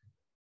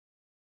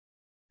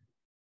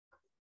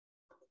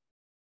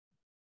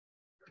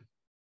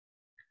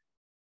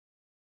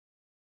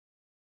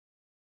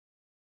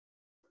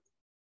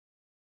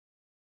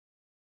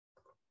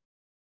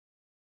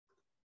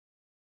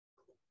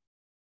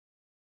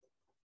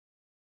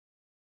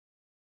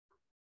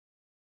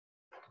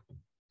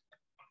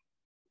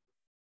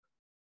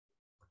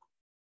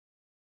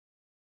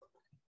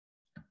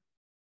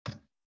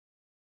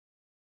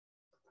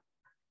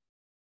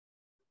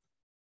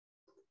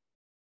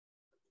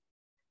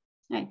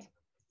 Evet.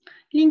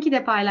 Linki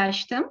de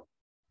paylaştım.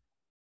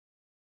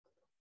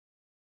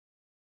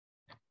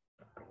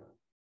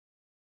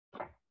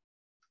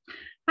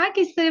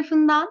 Herkes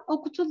tarafından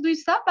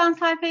okutulduysa ben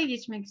sayfaya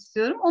geçmek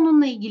istiyorum.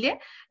 Onunla ilgili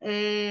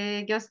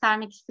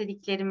göstermek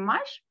istediklerim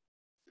var.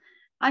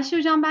 Ayşe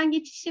Hocam, ben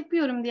geçiş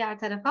yapıyorum diğer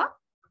tarafa.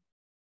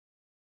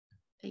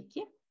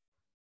 Peki.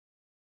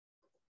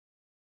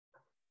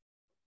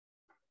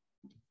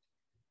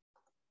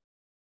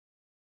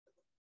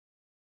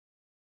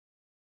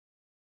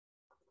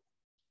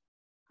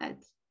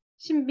 Evet.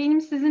 Şimdi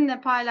benim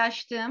sizinle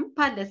paylaştığım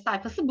Padlet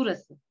sayfası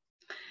burası.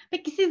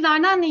 Peki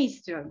sizlerden ne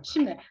istiyorum?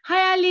 Şimdi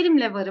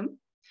hayallerimle varım.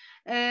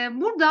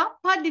 Burada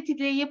Padlet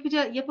ile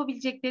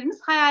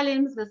yapabileceklerimiz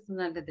hayallerimizle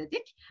sınırlı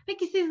dedik.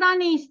 Peki sizden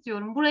ne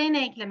istiyorum? Buraya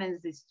ne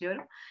eklemenizi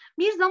istiyorum?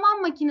 Bir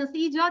zaman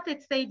makinesi icat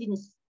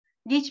etseydiniz,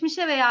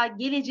 geçmişe veya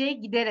geleceğe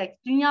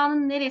giderek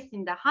dünyanın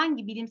neresinde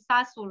hangi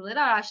bilimsel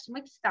soruları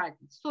araştırmak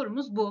isterdiniz?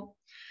 Sorumuz bu.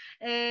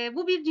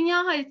 Bu bir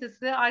dünya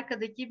haritası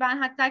arkadaki. Ben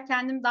hatta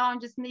kendim daha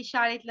öncesinde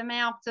işaretleme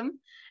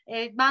yaptım.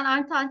 Ben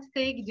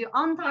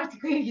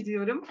Antarktika'ya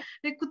gidiyorum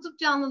ve kutup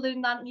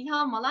canlılarından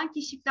ilham alan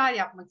keşifler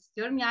yapmak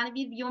istiyorum. Yani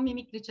bir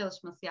biyomimikri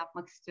çalışması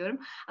yapmak istiyorum.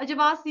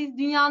 Acaba siz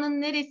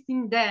dünyanın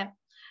neresinde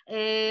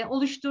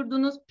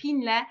oluşturduğunuz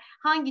pinle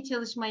hangi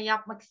çalışmayı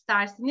yapmak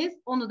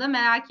istersiniz? Onu da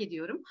merak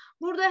ediyorum.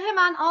 Burada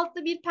hemen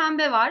altta bir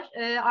pembe var,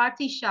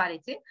 artı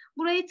işareti.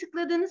 Buraya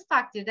tıkladığınız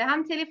takdirde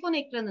hem telefon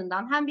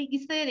ekranından hem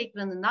bilgisayar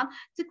ekranından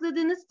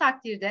tıkladığınız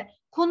takdirde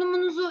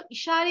konumunuzu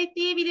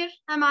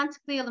işaretleyebilir. Hemen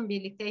tıklayalım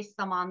birlikte eş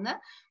zamanlı.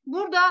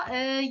 Burada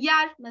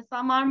yer,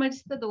 mesela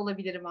Marmaris'te de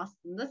olabilirim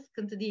aslında,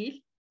 sıkıntı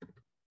değil.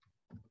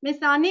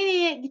 Mesela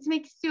nereye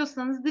gitmek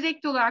istiyorsanız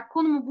direkt olarak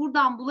konumu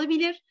buradan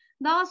bulabilir.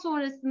 Daha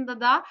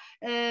sonrasında da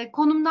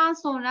konumdan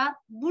sonra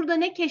burada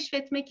ne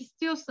keşfetmek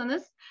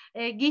istiyorsanız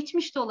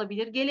geçmiş de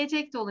olabilir,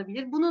 gelecek de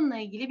olabilir. Bununla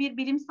ilgili bir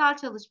bilimsel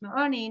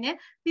çalışma örneğini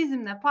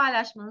bizimle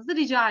paylaşmanızı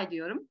rica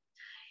ediyorum.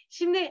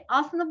 Şimdi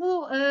aslında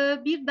bu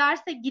bir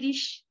derse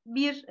giriş,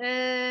 bir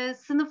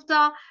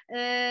sınıfta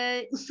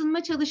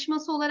ısınma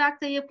çalışması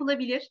olarak da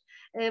yapılabilir.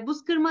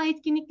 Buz kırma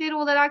etkinlikleri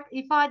olarak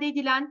ifade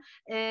edilen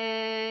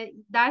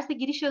derse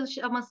giriş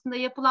aşamasında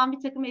yapılan bir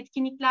takım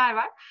etkinlikler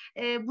var.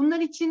 Bunlar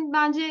için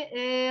bence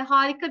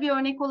harika bir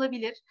örnek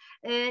olabilir.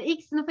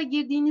 İlk sınıfa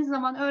girdiğiniz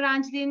zaman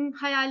öğrencilerin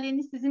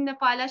hayallerini sizinle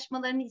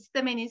paylaşmalarını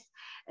istemeniz,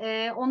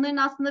 onların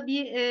aslında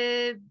bir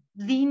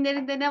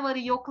zihinlerinde ne varı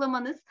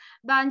yoklamanız,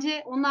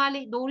 bence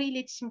onlarla doğru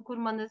iletişim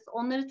kurmanız,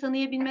 onları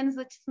tanıyabilmeniz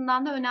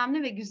açısından da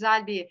önemli ve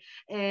güzel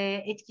bir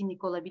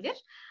etkinlik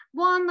olabilir.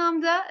 Bu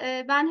anlamda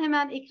ben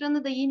hemen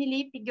ekranı da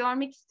yenileyip bir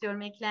görmek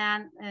istiyorum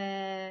ekleyen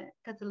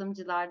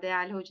katılımcılar,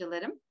 değerli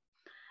hocalarım.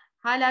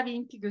 Hala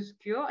benimki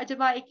gözüküyor.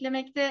 Acaba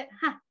eklemekte,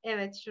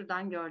 evet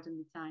şuradan gördüm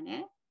bir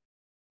tane.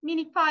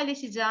 Minik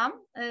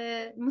paylaşacağım.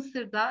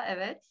 Mısır'da,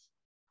 evet.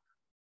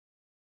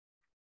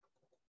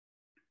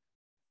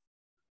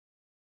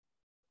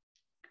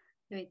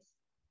 Evet.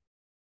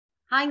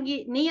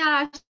 Neyi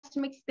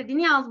araştırmak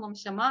istediğini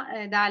yazmamış ama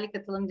değerli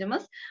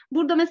katılımcımız.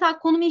 Burada mesela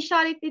konumu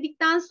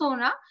işaretledikten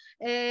sonra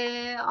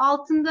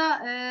altında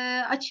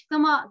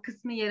açıklama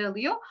kısmı yer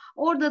alıyor.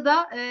 Orada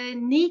da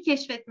neyi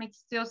keşfetmek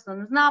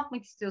istiyorsanız, ne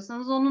yapmak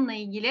istiyorsanız onunla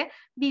ilgili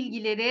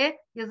bilgileri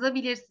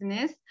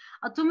yazabilirsiniz.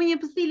 Atomun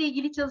yapısı ile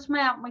ilgili çalışma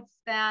yapmak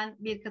isteyen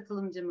bir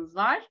katılımcımız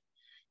var.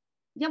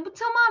 Ya bu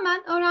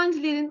tamamen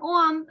öğrencilerin o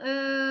an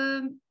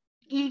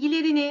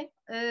ilgilerini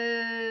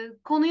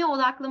konuya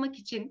odaklamak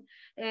için,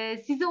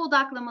 size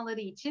odaklamaları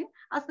için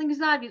aslında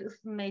güzel bir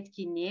ısınma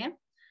etkinliği.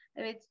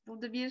 Evet,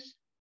 burada bir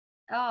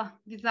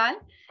güzel.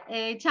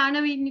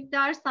 Çernobil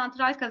nükleer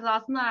santral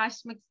kazasını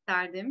araştırmak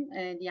isterdim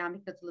diyen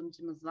bir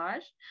katılımcımız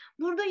var.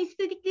 Burada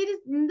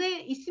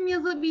istediklerinde isim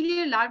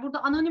yazabilirler.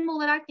 Burada anonim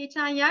olarak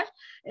geçen yer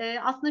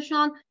aslında şu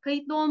an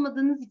kayıtlı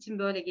olmadığınız için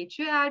böyle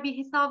geçiyor. Eğer bir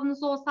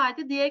hesabınız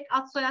olsaydı direkt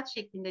ad soyad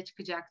şeklinde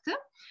çıkacaktı.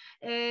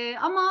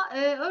 Ama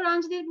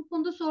öğrencileri bu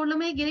konuda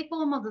sorulamaya gerek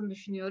olmadığını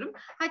düşünüyorum.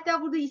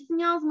 Hatta burada isim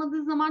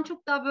yazmadığı zaman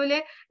çok daha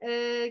böyle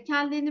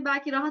kendilerini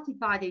belki rahat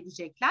ifade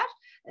edecekler.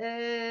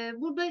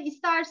 Burada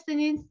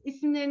isterseniz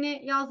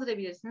isimlerini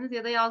yazdırabilirsiniz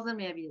ya da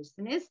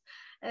yazdırmayabilirsiniz.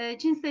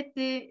 Çin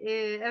Seddi,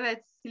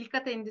 evet,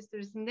 silikat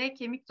endüstrisinde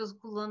kemik tozu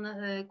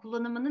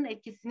kullanımının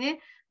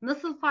etkisini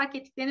nasıl fark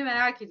ettiklerini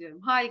merak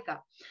ediyorum.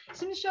 Harika.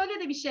 Şimdi şöyle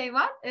de bir şey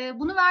var.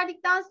 Bunu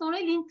verdikten sonra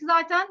link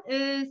zaten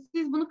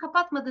siz bunu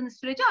kapatmadığınız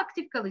sürece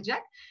aktif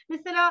kalacak.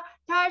 Mesela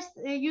ters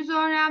yüz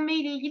öğrenme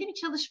ile ilgili bir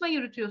çalışma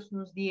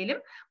yürütüyorsunuz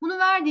diyelim. Bunu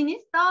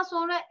verdiniz, daha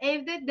sonra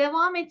evde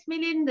devam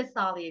etmelerini de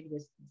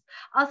sağlayabilirsiniz.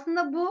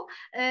 Aslında bu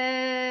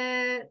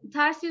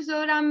ters yüz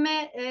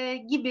öğrenme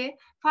gibi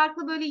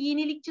farklı böyle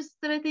yenilikçi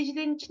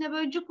stratejilerin içine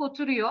böyle cuk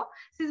oturuyor.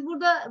 Siz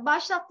burada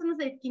başlattığınız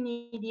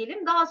etkinliği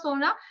diyelim. Daha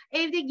sonra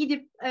evde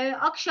gidip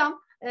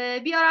akşam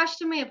bir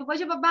araştırma yapıp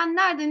acaba ben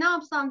nerede ne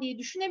yapsam diye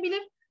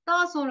düşünebilir.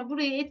 Daha sonra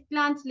buraya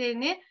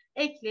eklentilerini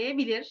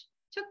ekleyebilir.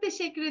 Çok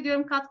teşekkür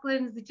ediyorum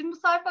katkılarınız için. Bu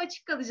sayfa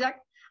açık kalacak.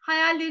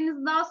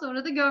 Hayallerinizi daha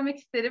sonra da görmek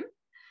isterim.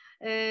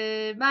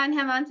 Ben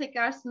hemen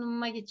tekrar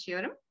sunumuma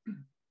geçiyorum.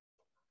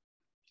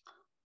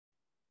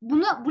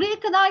 Buraya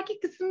kadarki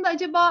kısımda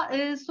acaba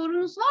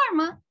sorunuz var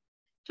mı?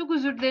 Çok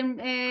özür dilerim.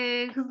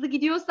 Hızlı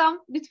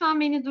gidiyorsam lütfen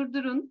beni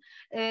durdurun.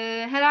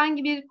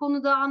 Herhangi bir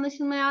konuda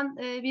anlaşılmayan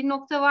bir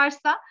nokta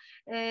varsa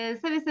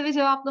seve seve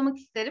cevaplamak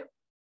isterim.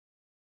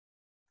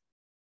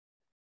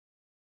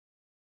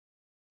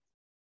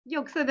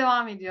 Yoksa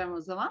devam ediyorum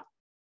o zaman.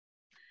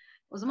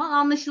 O zaman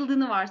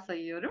anlaşıldığını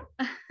varsayıyorum.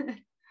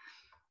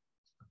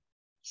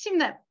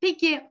 Şimdi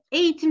peki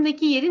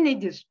eğitimdeki yeri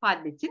nedir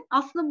Padlet'in?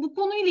 Aslında bu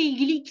konuyla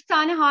ilgili 2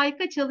 tane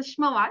harika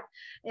çalışma var.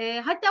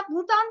 Hatta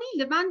buradan değil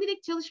de ben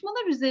direkt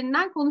çalışmalar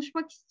üzerinden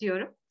konuşmak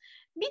istiyorum.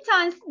 Bir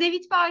tanesi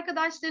David ve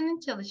arkadaşlarının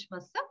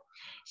çalışması.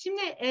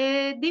 Şimdi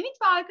David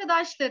ve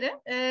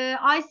arkadaşları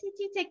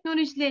ICT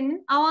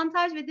teknolojilerinin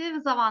avantaj ve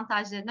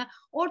dezavantajlarını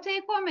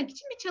ortaya koymak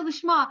için bir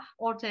çalışma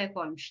ortaya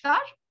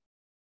koymuşlar.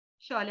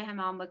 Şöyle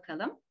hemen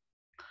bakalım.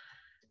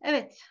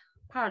 Evet,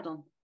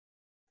 pardon.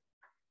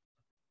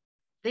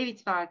 David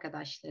ve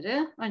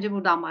arkadaşları, önce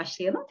buradan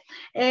başlayalım.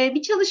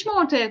 Bir çalışma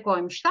ortaya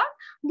koymuşlar.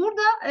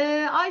 Burada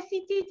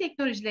ICT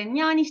teknolojilerinin,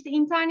 yani işte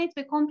internet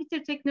ve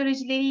kompüter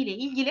teknolojileriyle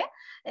ilgili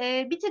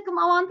bir takım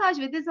avantaj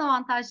ve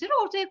dezavantajları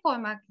ortaya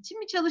koymak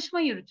için bir çalışma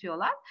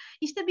yürütüyorlar.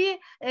 İşte bir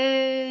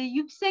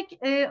yüksek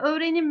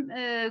öğrenim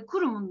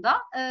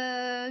kurumunda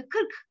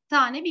 40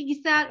 tane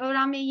bilgisayar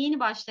öğrenmeye yeni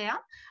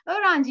başlayan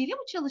öğrenciyle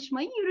bu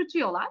çalışmayı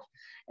yürütüyorlar.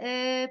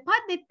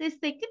 Padlet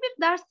destekli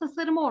bir ders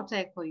tasarımı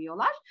ortaya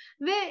koyuyorlar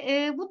ve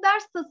bu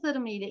ders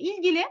tasarımı ile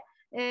ilgili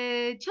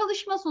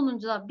çalışma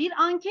sonucunda bir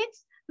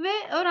anket ve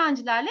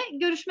öğrencilerle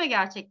görüşme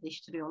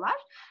gerçekleştiriyorlar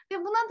ve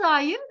buna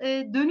dair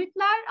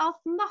dönütler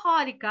aslında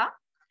harika.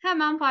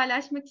 Hemen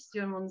paylaşmak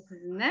istiyorum onu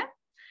sizinle.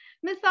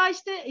 Mesela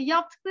işte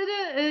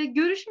yaptıkları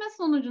görüşme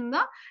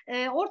sonucunda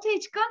ortaya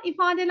çıkan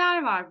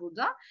ifadeler var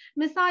burada.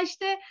 Mesela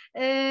işte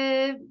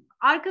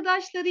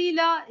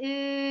arkadaşlarıyla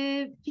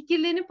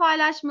fikirlerini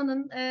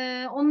paylaşmanın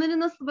onları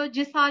nasıl böyle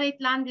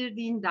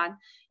cesaretlendirdiğinden,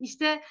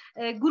 işte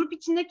grup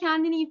içinde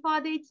kendini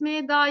ifade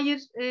etmeye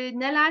dair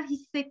neler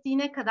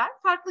hissettiğine kadar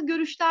farklı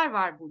görüşler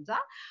var burada.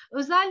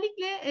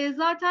 Özellikle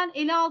zaten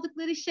ele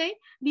aldıkları şey,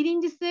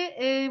 birincisi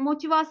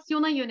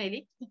motivasyona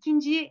yönelik,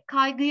 ikinci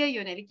kaygıya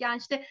yönelik. Yani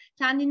işte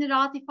kendini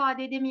rahat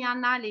ifade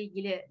edemeyenlerle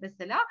ilgili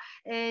mesela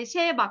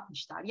şeye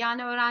bakmışlar.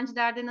 Yani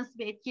öğrencilerde nasıl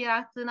bir etki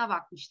yarattığına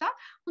bakmışlar.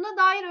 Buna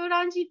dair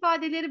öğrenci ifade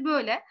ifadeleri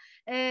böyle.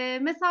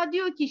 Mesela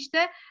diyor ki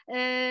işte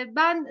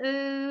ben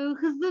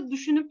hızlı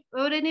düşünüp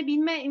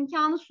öğrenebilme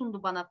imkanı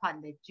sundu bana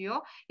Padlet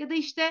diyor. Ya da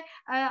işte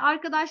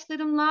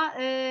arkadaşlarımla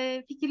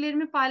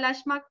fikirlerimi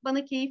paylaşmak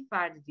bana keyif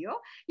verdi diyor.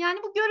 Yani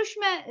bu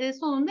görüşme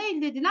sonunda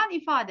elde edilen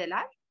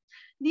ifadeler.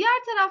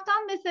 Diğer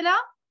taraftan mesela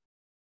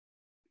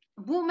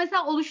bu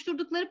mesela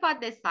oluşturdukları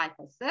Padlet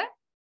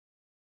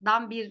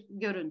sayfasından bir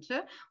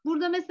görüntü.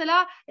 Burada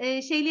mesela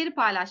şeyleri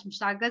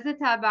paylaşmışlar.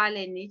 Gazete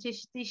haberlerini,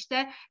 çeşitli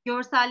işte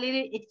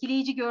görselleri,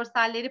 etkileyici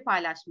görselleri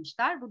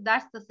paylaşmışlar. Bu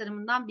ders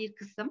tasarımından bir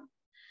kısım.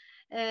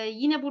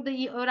 Yine burada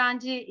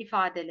öğrenci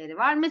ifadeleri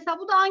var. Mesela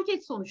bu da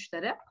anket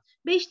sonuçları.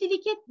 Beşli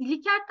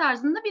liker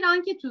tarzında bir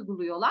anket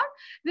uyguluyorlar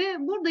ve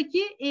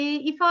buradaki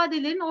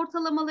ifadelerin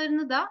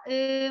ortalamalarını da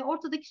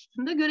ortadaki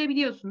sütunda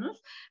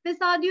görebiliyorsunuz.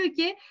 Mesela diyor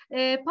ki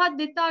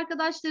Padlet'te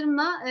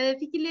arkadaşlarımla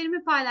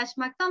fikirlerimi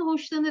paylaşmaktan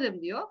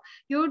hoşlanırım diyor.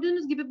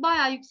 Gördüğünüz gibi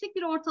bayağı yüksek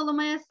bir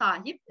ortalamaya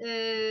sahip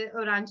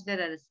öğrenciler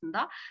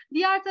arasında.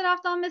 Diğer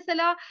taraftan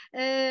mesela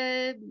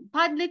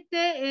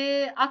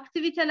Padlet'te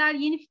aktiviteler,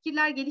 yeni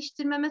fikirler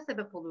geliştirmeme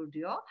sebep olur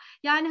diyor.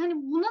 Yani hani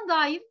buna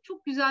dair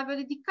çok güzel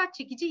böyle dikkat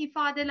çekici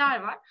ifadeler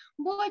var.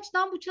 Bu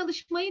açıdan bu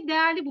çalışmayı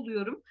değerli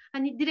buluyorum.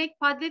 Hani direkt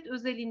Padlet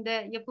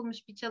özelinde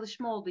yapılmış bir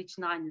çalışma olduğu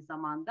için aynı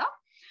zamanda.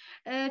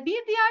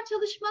 Bir diğer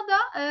çalışma da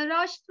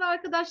Raşit ve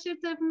arkadaşları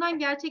tarafından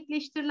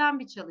gerçekleştirilen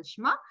bir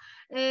çalışma.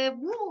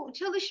 Bu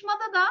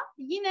çalışmada da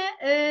yine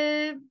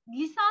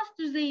lisans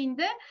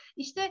düzeyinde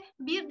işte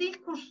bir dil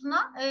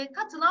kursuna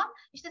katılan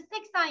işte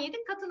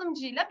 87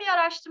 katılımcıyla bir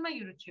araştırma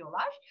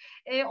yürütüyorlar.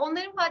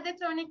 Onların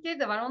Padlet örnekleri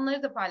de var.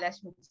 Onları da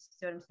paylaşmak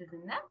istiyorum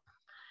sizinle.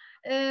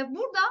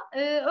 Burada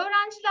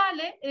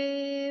öğrencilerle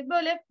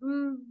böyle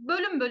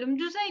bölüm bölüm,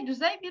 düzey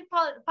düzey bir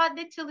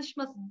Padlet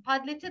çalışması,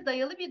 Padlet'e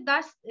dayalı bir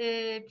ders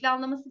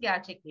planlaması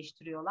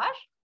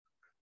gerçekleştiriyorlar.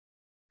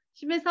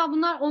 Şimdi mesela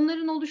bunlar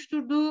onların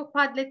oluşturduğu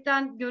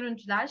Padlet'ten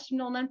görüntüler.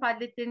 Şimdi onların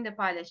Padlet'lerini de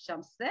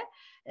paylaşacağım size.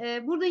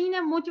 Burada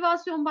yine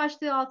motivasyon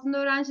başlığı altında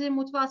öğrencilerin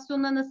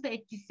motivasyonuna nasıl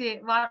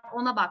etkisi var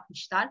ona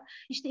bakmışlar.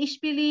 İşte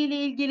işbirliği ile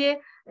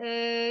ilgili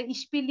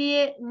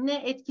işbirliği ne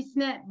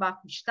etkisine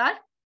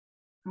bakmışlar.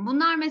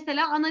 Bunlar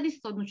mesela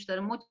analiz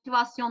sonuçları,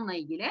 motivasyonla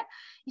ilgili.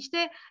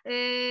 İşte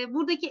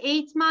buradaki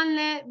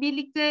eğitmenle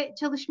birlikte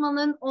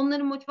çalışmanın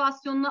onların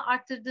motivasyonunu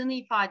arttırdığını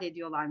ifade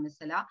ediyorlar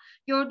mesela.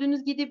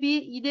 Gördüğünüz gibi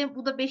yine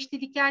bu da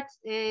beşli liker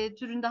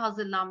türünde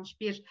hazırlanmış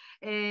bir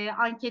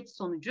anket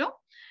sonucu.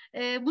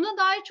 Buna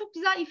dair çok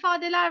güzel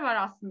ifadeler var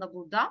aslında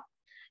burada.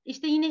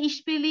 İşte yine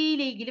işbirliği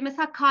ile ilgili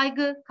mesela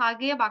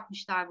kaygıya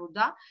bakmışlar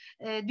burada.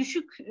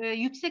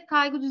 Yüksek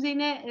kaygı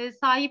düzeyine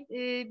sahip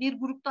bir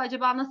grupta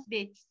acaba nasıl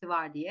bir etkisi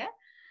var diye.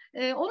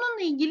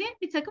 Onunla ilgili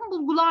bir takım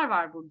bulgular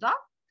var burada.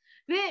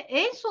 Ve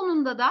en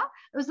sonunda da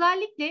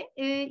özellikle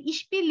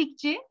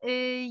işbirlikçi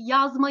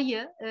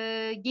yazmayı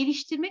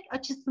geliştirmek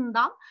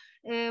açısından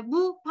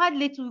bu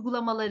Padlet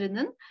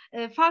uygulamalarının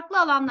farklı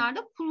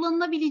alanlarda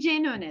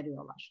kullanılabileceğini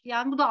öneriyorlar.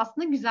 Yani bu da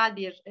aslında güzel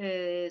bir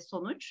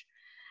sonuç.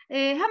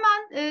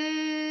 Hemen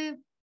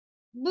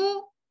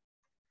bu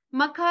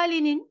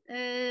makalenin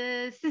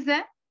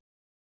size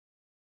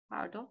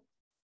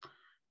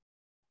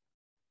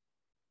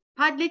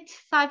Padlet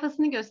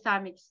sayfasını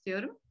göstermek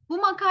istiyorum. Bu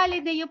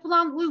makalede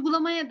yapılan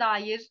uygulamaya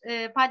dair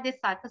Padlet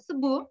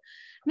sayfası bu.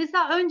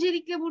 Mesela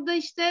öncelikle burada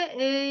işte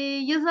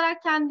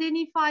yazarak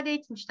kendilerini ifade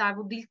etmişler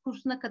bu dil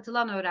kursuna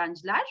katılan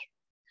öğrenciler.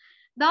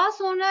 Daha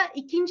sonra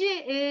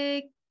ikinci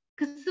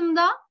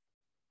kısımda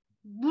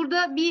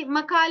burada bir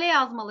makale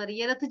yazmaları,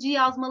 yaratıcı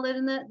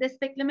yazmalarını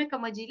desteklemek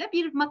amacıyla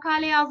bir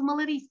makale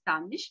yazmaları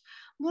istenmiş.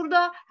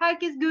 Burada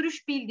herkes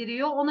görüş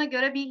bildiriyor, ona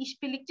göre bir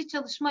işbirlikçi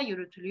çalışma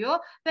yürütülüyor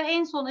ve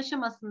en son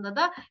aşamasında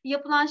da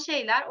yapılan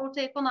şeyler,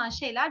 ortaya konan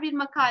şeyler bir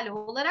makale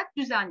olarak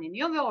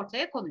düzenleniyor ve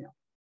ortaya konuyor.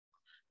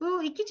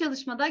 Bu iki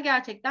çalışmada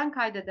gerçekten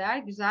kayda değer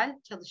güzel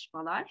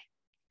çalışmalar.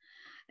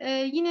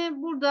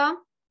 Yine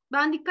burada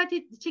ben dikkat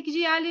çekici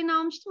yerlerini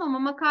almıştım ama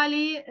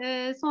makaleyi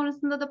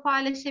sonrasında da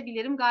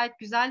paylaşabilirim. Gayet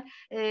güzel,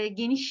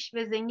 geniş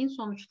ve zengin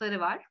sonuçları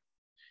var.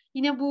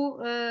 Yine bu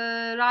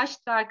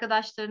Raşit ve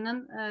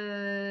arkadaşlarının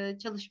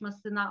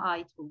çalışmasına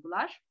ait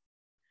bulgular.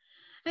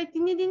 Evet,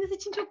 dinlediğiniz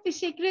için çok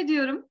teşekkür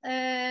ediyorum.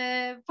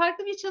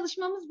 Farklı bir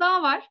çalışmamız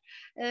daha var.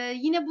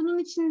 Yine bunun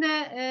için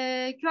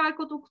de QR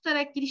kod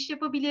okutarak giriş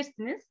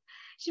yapabilirsiniz.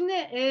 Şimdi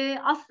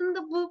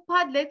aslında bu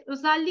Padlet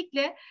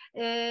özellikle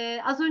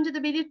az önce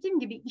de belirttiğim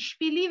gibi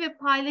işbirliği ve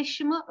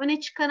paylaşımı öne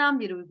çıkaran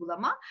bir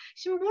uygulama.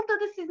 Şimdi burada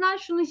da sizden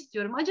şunu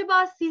istiyorum.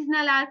 Acaba siz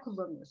neler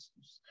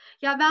kullanıyorsunuz?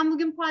 Ya ben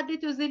bugün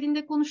Padlet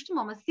özelinde konuştum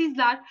ama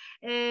sizler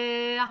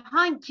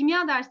hangi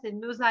kimya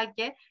derslerinde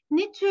özellikle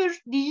ne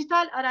tür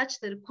dijital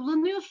araçları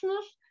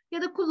kullanıyorsunuz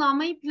ya da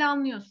kullanmayı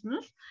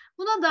planlıyorsunuz?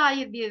 Buna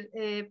dair bir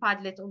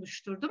Padlet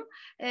oluşturdum.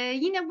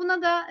 Yine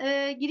buna da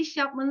giriş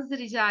yapmanızı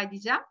rica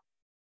edeceğim.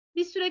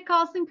 Bir süre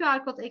kalsın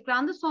QR kod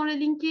ekranda. Sonra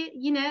linki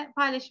yine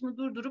paylaşımı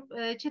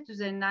durdurup chat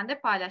üzerinden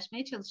de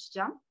paylaşmaya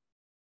çalışacağım.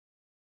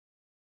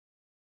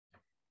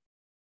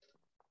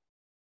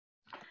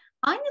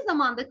 Aynı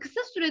zamanda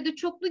kısa sürede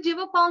çoklu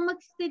cevap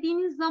almak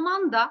istediğiniz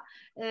zaman da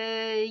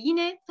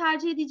yine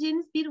tercih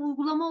edeceğiniz bir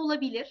uygulama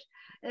olabilir.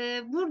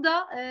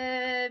 Burada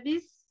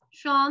biz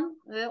şu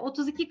an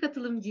 32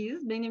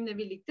 katılımcıyız benimle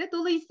birlikte.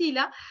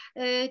 Dolayısıyla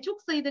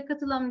çok sayıda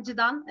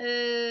katılımcıdan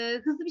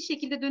hızlı bir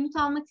şekilde dönüt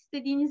almak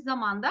istediğiniz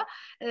zaman da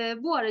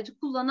bu aracı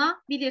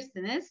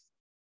kullanabilirsiniz.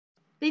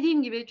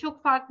 Dediğim gibi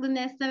çok farklı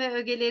nesne ve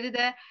ögeleri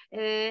de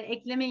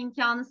ekleme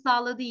imkanı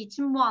sağladığı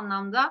için bu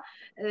anlamda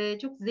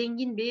çok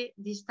zengin bir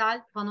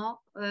dijital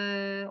pano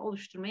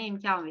oluşturmaya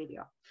imkan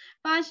veriyor.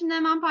 Ben şimdi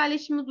hemen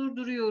paylaşımı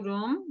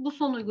durduruyorum. Bu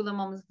son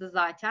uygulamamızdı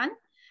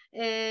zaten.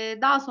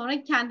 Daha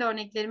sonra kendi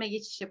örneklerime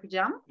geçiş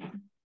yapacağım.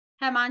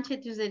 Hemen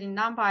chat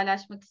üzerinden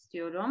paylaşmak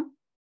istiyorum.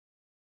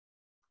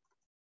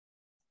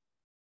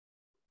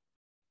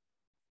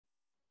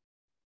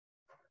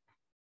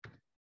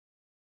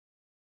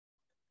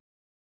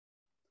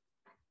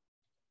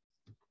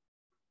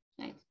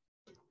 Evet.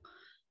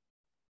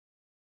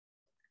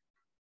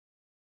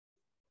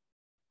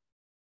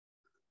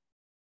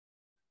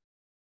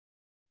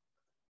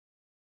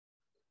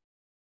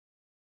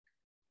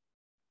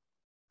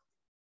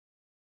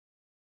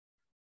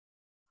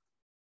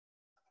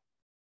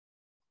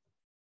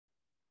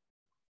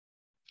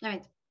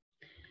 Evet.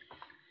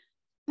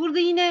 Burada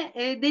yine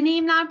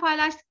deneyimler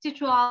paylaştıkça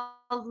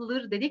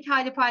çoğalır dedik.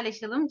 Haydi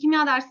paylaşalım.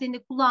 Kimya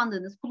derslerinde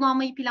kullandığınız,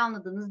 kullanmayı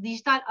planladığınız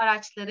dijital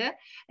araçları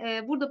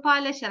burada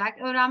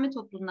paylaşarak öğrenme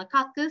topluluğuna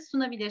katkı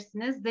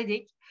sunabilirsiniz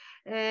dedik.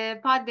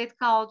 Padlet,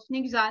 Saat ne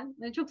güzel.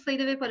 Çok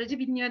sayıda web aracı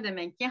biliniyor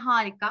demek ki.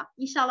 Harika.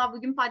 İnşallah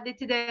bugün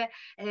Padlet'i de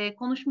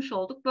konuşmuş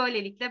olduk.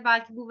 Böylelikle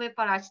belki bu web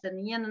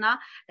araçlarının yanına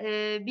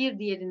bir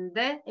diğerini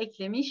de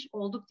eklemiş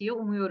olduk diye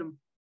umuyorum.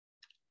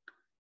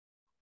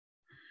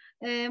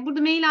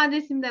 Burada mail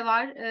adresim de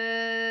var.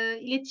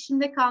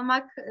 İletişimde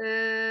kalmak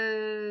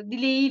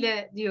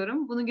dileğiyle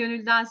diyorum. Bunu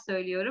gönülden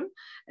söylüyorum.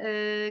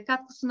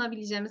 Katkı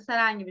sunabileceğimiz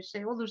herhangi bir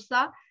şey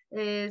olursa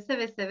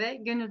seve seve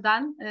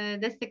gönülden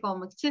destek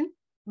olmak için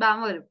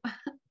ben varım.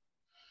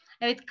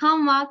 Evet,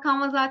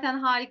 Canva zaten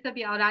harika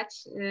bir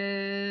araç.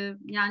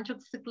 Yani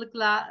çok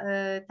sıklıkla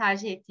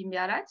tercih ettiğim bir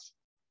araç.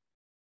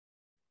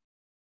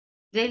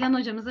 Ceylan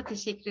hocamıza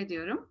teşekkür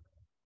ediyorum.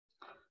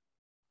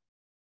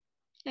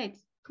 Evet,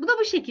 bu da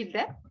bu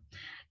şekilde.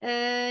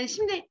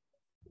 Şimdi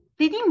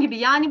dediğim gibi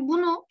yani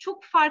bunu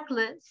çok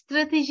farklı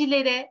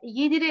stratejilere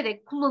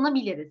yedirerek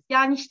kullanabiliriz.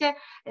 Yani işte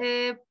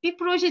bir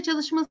proje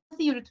çalışması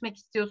yürütmek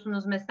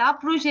istiyorsunuz mesela.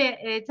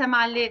 Proje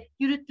temelli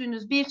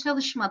yürüttüğünüz bir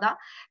çalışmada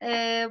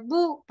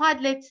bu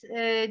Padlet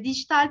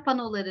dijital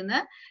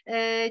panolarını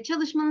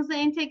çalışmanıza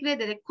entegre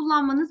ederek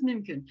kullanmanız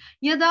mümkün.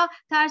 Ya da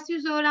ters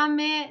yüz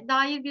öğrenmeye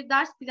dair bir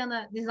ders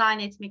planı dizayn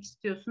etmek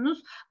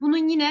istiyorsunuz.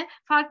 Bunun yine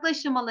farklı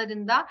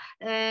aşamalarında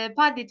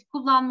Padlet'i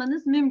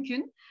kullanmanız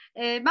mümkün.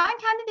 Ben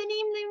kendi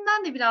deneyimlerimden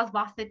de biraz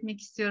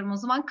bahsetmek istiyorum o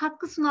zaman.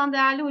 Katkı sunan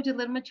değerli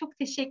hocalarıma çok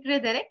teşekkür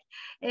ederek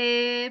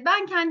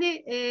ben kendi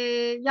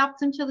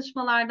yaptığım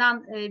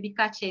çalışmalardan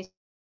birkaç şey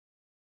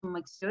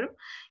sunmak istiyorum.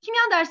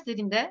 Kimya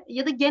derslerinde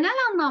ya da genel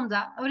anlamda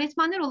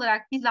öğretmenler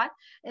olarak bizler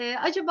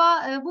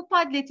acaba bu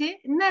Padlet'i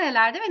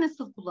nerelerde ve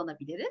nasıl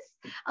kullanabiliriz?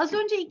 Az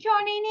önce iki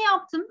örneğini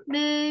yaptım.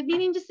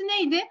 Birincisi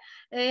neydi?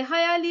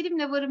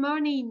 Hayallerimle varım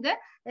örneğinde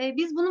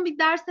biz bunun bir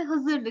derse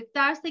hazırlık,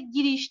 derse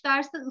giriş,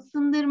 derse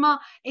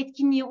ısındırma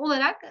etkinliği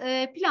olarak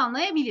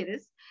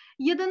planlayabiliriz.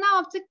 Ya da ne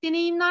yaptık?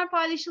 Deneyimler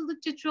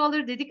paylaşıldıkça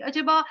çoğalır dedik.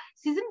 Acaba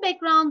sizin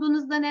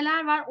background'unuzda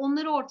neler var?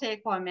 Onları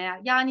ortaya koymaya.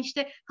 Yani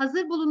işte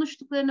hazır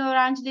bulunuşluklarını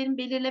öğrencilerin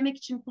belirlemek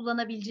için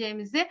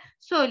kullanabileceğimizi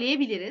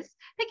söyleyebiliriz.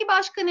 Peki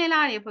başka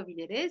neler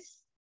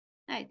yapabiliriz?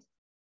 Evet.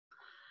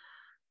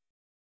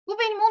 Bu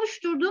benim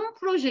oluşturduğum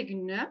proje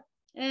günlüğü.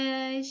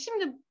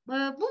 Şimdi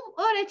bu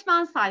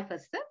öğretmen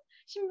sayfası.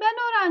 Şimdi ben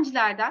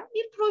öğrencilerden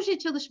bir proje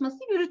çalışması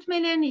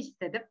yürütmelerini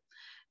istedim.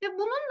 Ve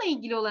bununla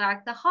ilgili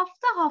olarak da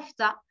hafta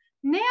hafta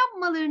ne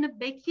yapmalarını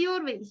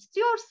bekliyor ve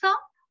istiyorsam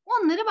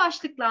onları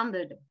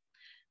başlıklandırdım.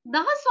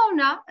 Daha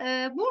sonra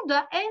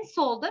burada en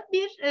solda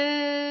bir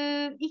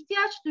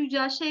ihtiyaç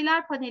duyacağı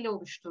şeyler paneli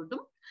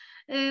oluşturdum.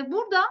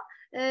 Burada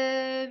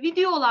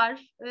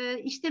videolar,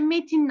 işte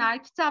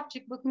metinler,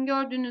 kitapçık bakın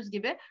gördüğünüz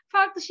gibi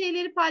farklı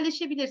şeyleri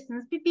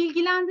paylaşabilirsiniz. Bir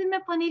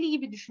bilgilendirme paneli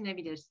gibi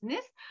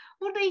düşünebilirsiniz.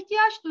 Burada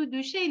ihtiyaç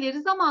duyduğu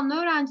şeyleri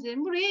zamanla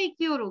öğrencilerin buraya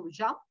ekliyor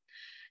olacağım.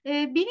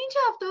 Birinci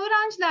hafta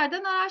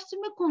öğrencilerden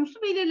araştırma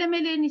konusu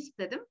belirlemelerini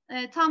istedim.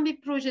 Tam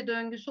bir proje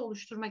döngüsü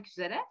oluşturmak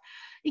üzere.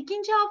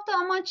 İkinci hafta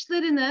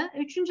amaçlarını,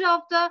 üçüncü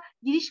hafta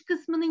giriş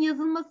kısmının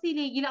yazılması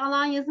ile ilgili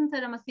alan yazım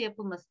taraması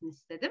yapılmasını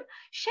istedim.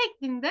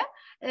 Şeklinde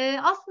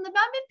aslında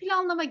ben bir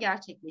planlama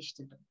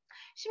gerçekleştirdim.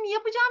 Şimdi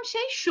yapacağım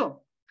şey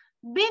şu.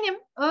 Benim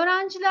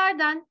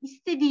öğrencilerden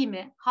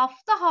istediğimi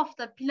hafta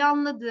hafta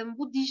planladığım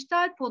bu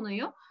dijital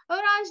panoyu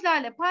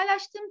öğrencilerle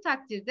paylaştığım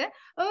takdirde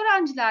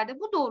öğrenciler de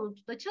bu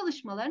doğrultuda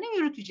çalışmalarını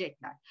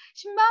yürütecekler.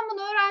 Şimdi ben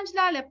bunu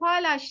öğrencilerle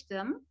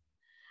paylaştım.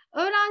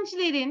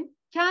 Öğrencilerin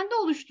kendi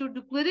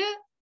oluşturdukları,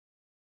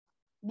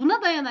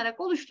 buna dayanarak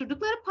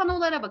oluşturdukları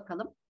panolara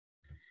bakalım.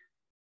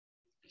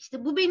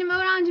 İşte bu benim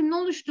öğrencimin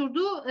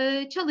oluşturduğu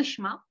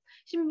çalışma.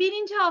 Şimdi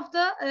birinci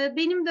hafta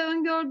benim de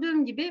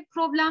öngördüğüm gibi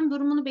problem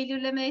durumunu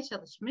belirlemeye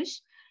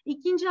çalışmış.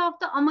 İkinci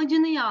hafta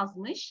amacını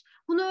yazmış.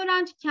 Bunu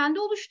öğrenci kendi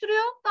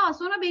oluşturuyor. Daha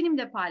sonra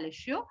benimle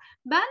paylaşıyor.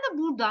 Ben de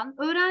buradan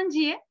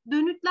öğrenciye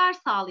dönütler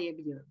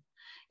sağlayabiliyorum.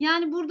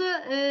 Yani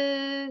burada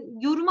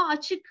yoruma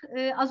açık,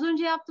 az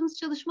önce yaptığımız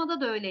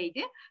çalışmada da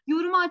öyleydi.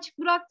 Yoruma açık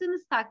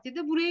bıraktığınız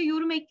takdirde buraya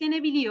yorum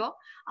eklenebiliyor.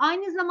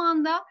 Aynı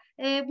zamanda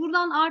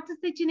buradan artı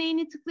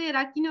seçeneğini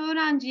tıklayarak yine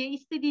öğrenciye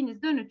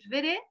istediğiniz dönüt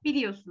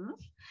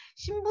verebiliyorsunuz.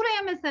 Şimdi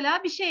buraya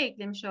mesela bir şey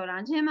eklemiş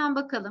öğrenci. Hemen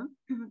bakalım.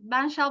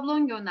 Ben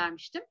şablon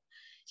göndermiştim.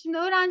 Şimdi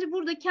öğrenci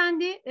burada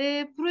kendi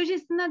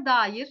projesine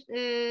dair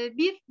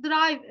bir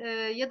Drive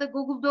ya da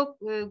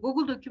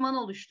Google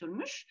dokümanı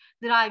oluşturmuş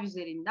Drive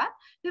üzerinden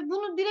ve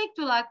bunu direkt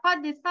olarak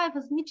Padlet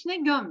sayfasının içine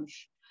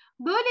gömmüş.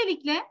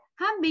 Böylelikle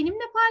hem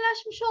benimle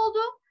paylaşmış oldu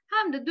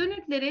hem de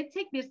dönütleri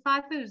tek bir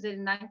sayfa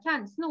üzerinden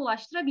kendisine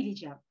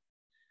ulaştırabileceğim.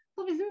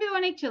 Bu bizim bir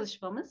örnek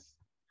çalışmamız.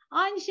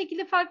 Aynı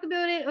şekilde farklı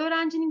bir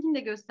öğrencininkini de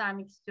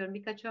göstermek istiyorum.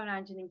 Birkaç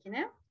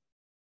öğrencininkini.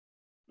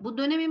 Bu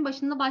dönemin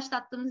başında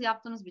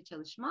yaptığımız bir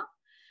çalışma.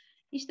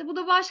 İşte bu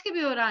da başka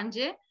bir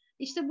öğrenci.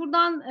 İşte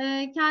buradan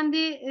kendi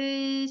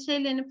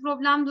şeylerini,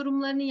 problem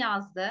durumlarını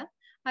yazdı.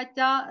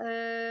 Hatta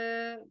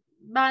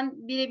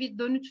ben birebir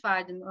dönüt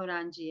verdim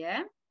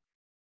öğrenciye.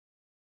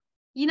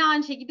 Yine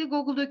aynı şekilde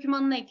Google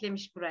dokümanını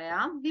eklemiş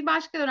buraya. Bir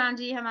başka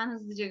öğrenciyi hemen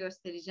hızlıca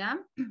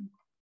göstereceğim.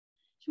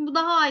 Şimdi bu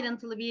daha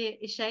ayrıntılı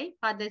bir şey,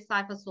 Padlet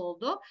sayfası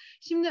oldu.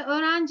 Şimdi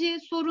öğrenci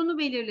sorunu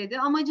belirledi,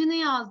 amacını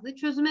yazdı,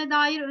 çözüme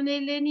dair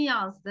önerilerini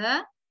yazdı.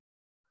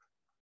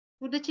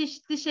 Burada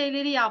çeşitli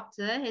şeyleri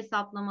yaptı,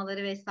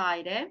 hesaplamaları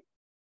vesaire.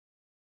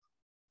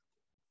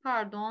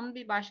 Pardon,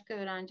 bir başka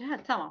öğrenci.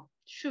 Ha, tamam,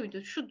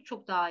 şuydu, şu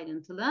çok daha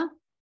ayrıntılı.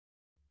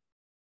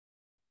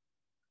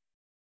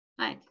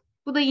 Evet.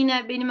 Bu da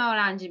yine benim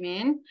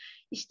öğrencimin.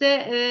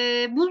 İşte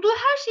bulduğu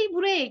her şeyi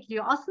buraya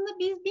ekliyor. Aslında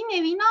biz bir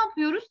nevi ne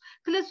yapıyoruz?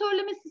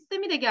 Klasörleme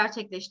sistemi de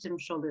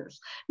gerçekleştirmiş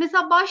oluyoruz.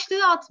 Mesela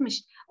başlığı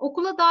atmış.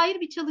 Okula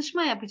dair bir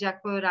çalışma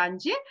yapacak bu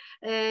öğrenci.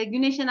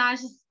 Güneş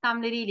enerji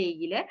sistemleriyle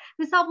ilgili.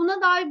 Mesela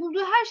buna dair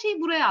bulduğu her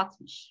şeyi buraya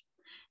atmış.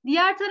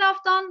 Diğer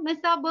taraftan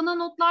mesela bana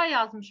notlar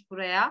yazmış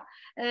buraya.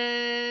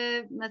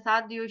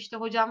 Mesela diyor işte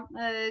hocam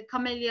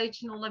kamelya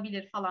için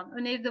olabilir falan.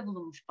 Öneride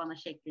bulunmuş bana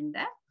şeklinde.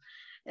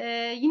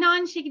 Yine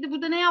aynı şekilde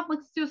burada ne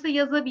yapmak istiyorsa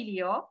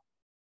yazabiliyor.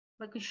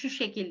 Bakın şu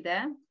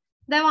şekilde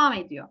devam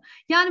ediyor.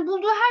 Yani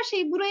bulduğu her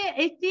şeyi buraya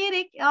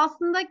ekleyerek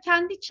aslında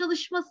kendi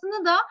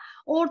çalışmasını da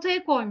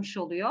ortaya koymuş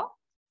oluyor.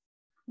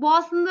 Bu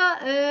aslında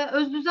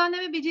öz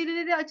düzenleme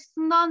becerileri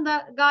açısından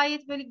da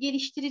gayet böyle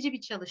geliştirici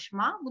bir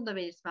çalışma. Bunu da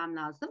belirtmem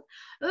lazım.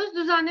 Öz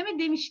düzenleme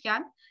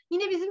demişken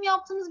yine bizim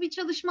yaptığımız bir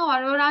çalışma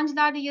var.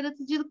 Öğrencilerde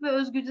yaratıcılık ve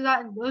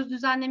öz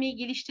düzenlemeyi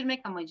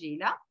geliştirmek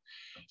amacıyla.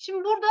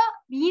 Şimdi burada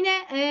yine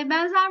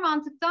benzer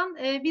mantıktan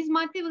biz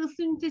madde ve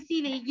ısı ünitesi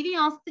ile ilgili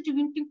yansıtıcı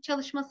günlük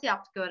çalışması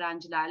yaptık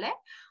öğrencilerle.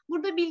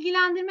 Burada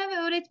bilgilendirme ve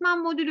öğretmen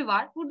modülü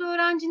var. Burada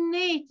öğrencinin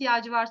neye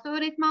ihtiyacı varsa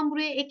öğretmen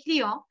buraya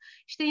ekliyor.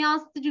 İşte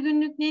yansıtıcı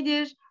günlük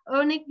nedir?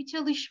 Örnek bir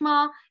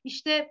çalışma,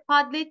 işte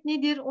Padlet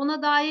nedir?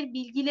 Ona dair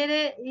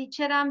bilgilere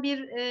içeren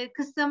bir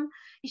kısım.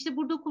 İşte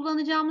burada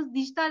kullanacağımız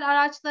dijital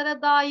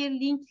araçlara dair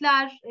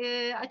linkler,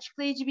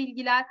 açıklayıcı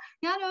bilgiler.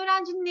 Yani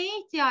öğrencinin neye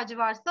ihtiyacı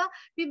varsa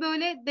bir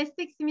böyle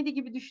destek simidi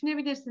gibi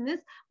düşünebilirsiniz.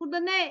 Burada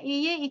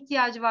neye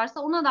ihtiyacı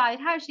varsa ona dair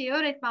her şeyi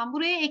öğretmen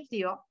buraya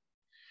ekliyor.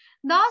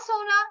 Daha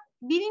sonra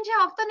birinci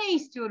hafta ne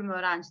istiyorum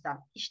öğrenciden?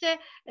 İşte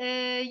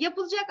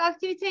yapılacak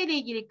aktiviteyle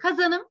ilgili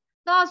kazanım.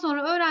 Daha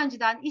sonra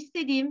öğrenciden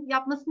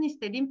yapmasını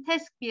istediğim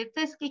task 1,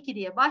 task 2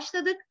 diye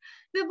başladık.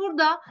 Ve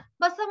burada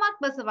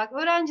basamak basamak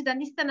öğrenciden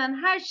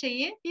istenen her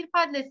şeyi bir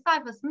Padlet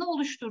sayfasında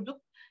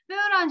oluşturduk. Ve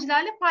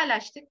öğrencilerle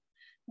paylaştık.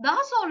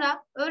 Daha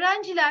sonra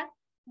öğrenciler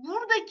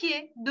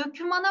buradaki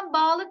dokümana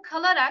bağlı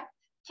kalarak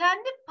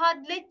kendi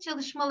Padlet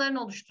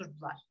çalışmalarını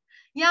oluşturdular.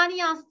 Yani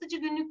yansıtıcı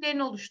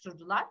günlüklerini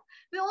oluşturdular.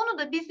 Ve onu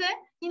da bize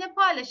yine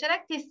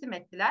paylaşarak teslim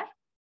ettiler.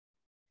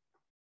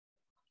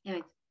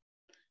 Evet.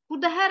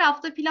 Burada her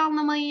hafta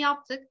planlamayı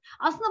yaptık.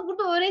 Aslında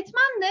burada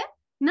öğretmen de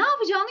ne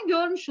yapacağını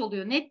görmüş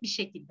oluyor net bir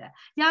şekilde.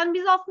 Yani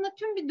biz aslında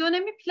tüm bir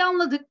dönemi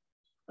planladık.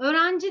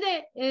 Öğrenci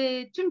de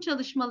tüm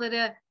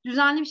çalışmaları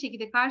düzenli bir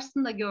şekilde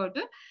karşısında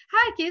gördü.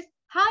 Herkes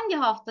hangi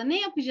hafta ne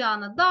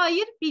yapacağına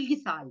dair bilgi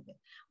sahibi.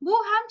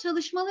 Bu hem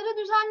çalışmaları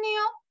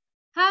düzenliyor,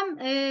 hem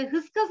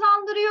hız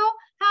kazandırıyor,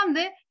 hem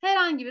de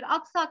herhangi bir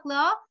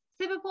aksaklığa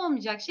sebep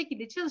olmayacak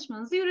şekilde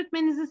çalışmanızı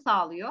yürütmenizi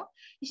sağlıyor.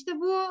 İşte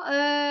bu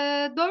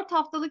 4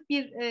 haftalık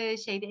bir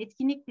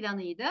etkinlik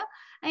planıydı.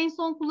 En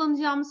son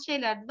kullanacağımız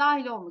şeyler de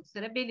dahil olmak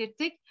üzere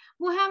belirttik.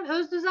 Bu hem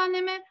öz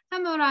düzenleme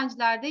hem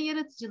öğrencilerde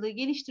yaratıcılığı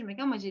geliştirmek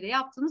amacıyla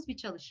yaptığımız bir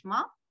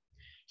çalışma.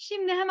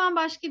 Şimdi hemen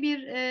başka bir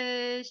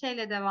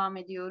şeyle devam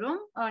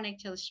ediyorum. Örnek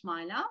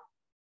çalışmayla.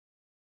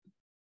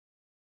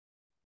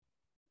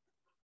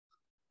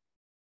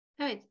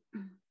 Evet.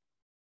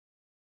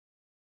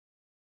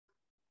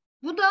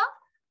 Bu da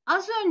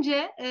az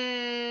önce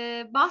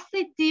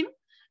bahsettiğim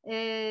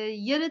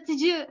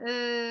yaratıcılığı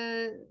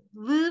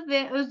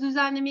ve öz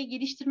düzenlemeyi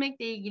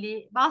geliştirmekle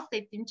ilgili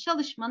bahsettiğim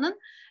çalışmanın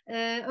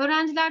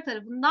öğrenciler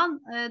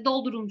tarafından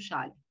doldurulmuş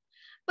hali.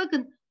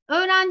 Bakın,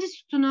 öğrenci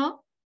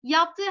sütunu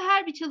yaptığı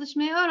her bir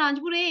çalışmayı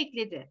öğrenci buraya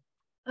ekledi.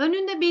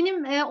 Önünde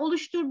benim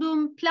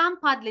oluşturduğum plan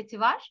padleti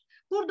var.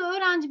 Burada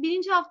öğrenci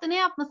birinci hafta ne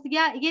yapması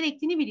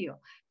gerektiğini biliyor.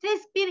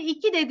 Test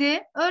 1-2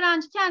 dedi.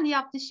 Öğrenci kendi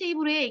yaptığı şeyi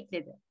buraya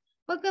ekledi.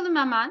 Bakalım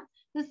hemen.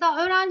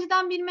 Mesela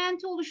öğrenciden bir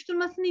menti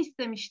oluşturmasını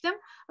istemiştim.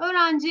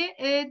 Öğrenci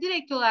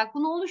direkt olarak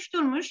bunu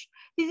oluşturmuş.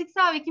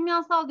 Fiziksel ve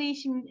kimyasal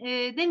değişim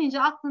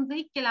denince aklınıza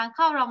ilk gelen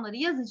kavramları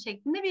yazın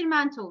şeklinde bir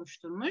menti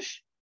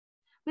oluşturmuş.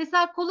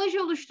 Mesela kolaj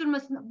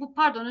oluşturmasını,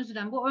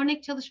 bu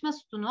örnek çalışma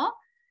sütunu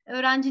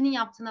öğrencinin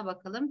yaptığına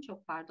bakalım.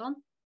 Çok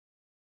pardon.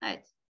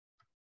 Evet.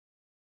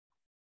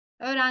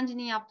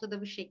 Öğrencinin yaptığı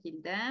da bu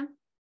şekilde.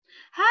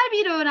 Her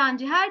bir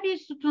öğrenci, her bir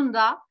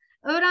sütunda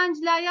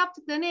öğrenciler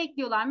yaptıklarını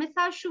ekliyorlar.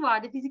 Mesela şu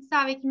vardı,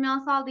 fiziksel ve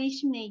kimyasal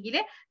değişimle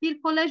ilgili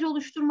bir kolaj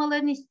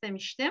oluşturmalarını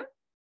istemiştim.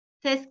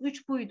 Test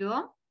 3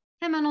 buydu.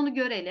 Hemen onu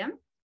görelim.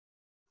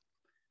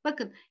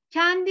 Bakın,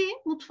 kendi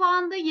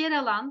mutfağında yer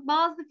alan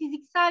bazı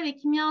fiziksel ve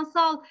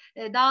kimyasal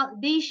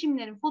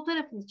değişimlerin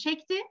fotoğrafını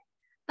çekti.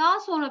 Daha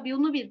sonra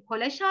bunu bir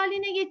kolaj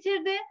haline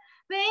getirdi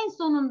ve en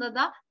sonunda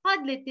da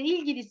Padlet'le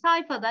ilgili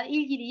sayfada,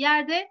 ilgili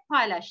yerde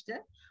paylaştı.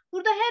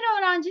 Burada her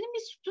öğrencinin bir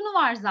sütunu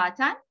var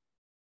zaten.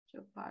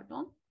 Çok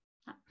pardon.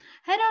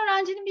 Her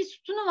öğrencinin bir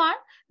sütunu var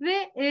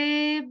ve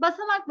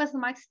basamak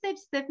basamak, step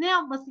step ne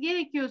yapması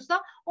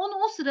gerekiyorsa onu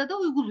o sırada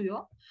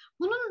uyguluyor.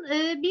 Bunun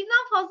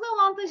birden fazla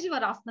avantajı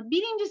var aslında.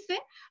 Birincisi,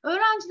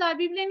 öğrenciler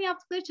birbirlerinin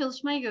yaptıkları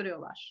çalışmayı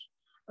görüyorlar.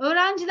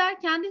 Öğrenciler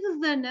kendi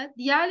hızlarını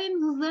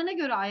diğerlerinin hızlarına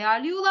göre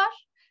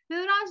ayarlıyorlar ve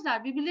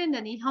öğrenciler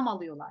birbirlerinden ilham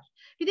alıyorlar.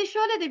 Bir de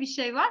şöyle de bir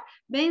şey var.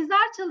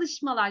 Benzer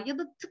çalışmalar ya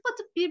da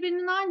tıpatıp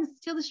birbirinin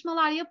aynısı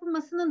çalışmalar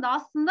yapılmasının da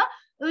aslında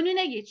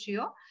önüne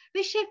geçiyor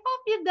ve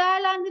şeffaf bir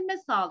değerlendirme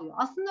sağlıyor.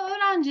 Aslında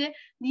öğrenci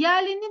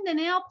diğerlerinin de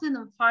ne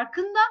yaptığının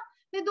farkında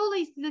ve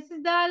dolayısıyla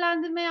siz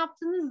değerlendirme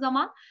yaptığınız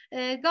zaman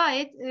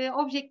gayet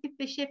objektif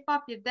ve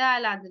şeffaf bir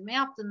değerlendirme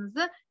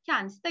yaptığınızı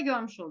kendisi de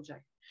görmüş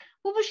olacak.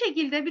 Bu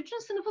şekilde bütün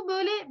sınıfı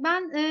böyle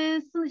ben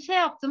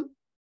yaptım,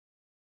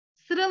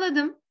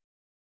 sıraladım.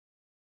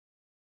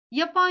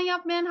 Yapan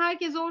yapmayan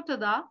herkes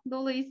ortada.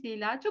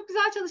 Dolayısıyla çok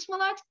güzel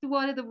çalışmalar çıktı bu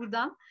arada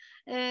buradan.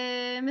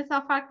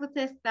 Mesela farklı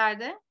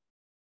testlerde.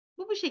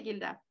 Bu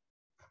şekilde.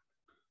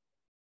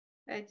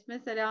 Evet,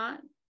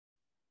 mesela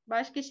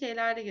başka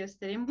şeyler de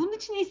göstereyim. Bunun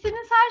için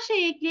istediğiniz her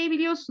şeyi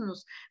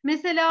ekleyebiliyorsunuz.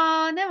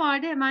 Mesela ne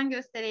vardı, hemen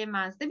göstereyim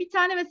ben size. Bir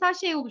tane mesela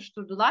şey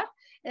oluşturdular.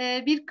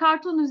 Bir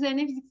karton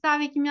üzerine fiziksel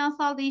ve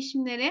kimyasal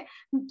değişimleri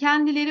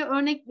kendileri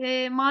örnek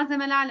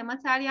malzemelerle,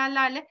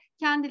 materyallerle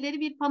kendileri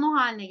bir pano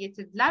haline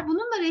getirdiler.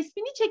 Bunun da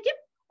resmini çekip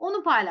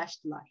onu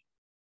paylaştılar.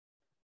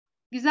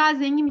 Güzel,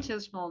 zengin bir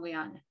çalışma oldu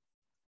yani.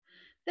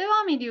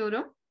 Devam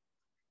ediyorum.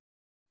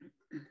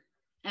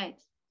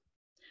 Evet.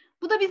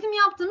 Bu da bizim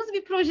yaptığımız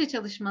bir proje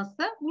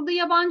çalışması. Burada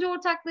yabancı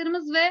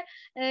ortaklarımız ve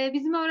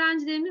bizim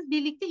öğrencilerimiz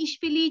birlikte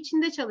işbirliği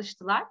içinde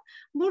çalıştılar.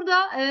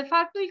 Burada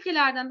farklı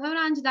ülkelerden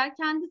öğrenciler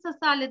kendi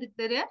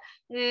tasarladıkları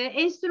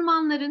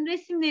enstrümanların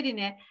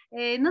resimlerini,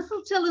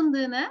 nasıl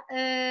çalındığına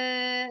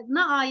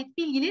ait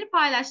bilgileri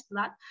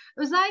paylaştılar.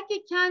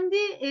 Özellikle kendi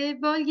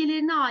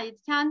bölgelerine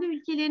ait, kendi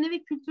ülkelerine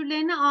ve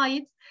kültürlerine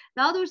ait,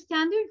 daha doğrusu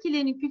kendi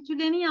ülkelerinin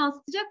kültürlerini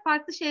yansıtacak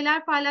farklı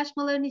şeyler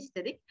paylaşmalarını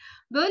istedik.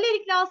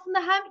 Böylelikle aslında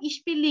hem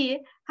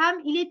işbirliği, hem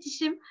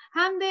iletişim,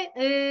 hem de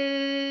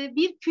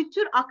bir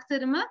kültür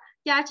aktarımı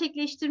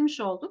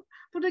gerçekleştirmiş olduk.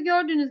 Burada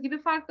gördüğünüz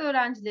gibi farklı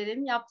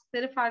öğrencilerin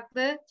yaptıkları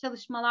farklı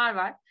çalışmalar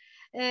var.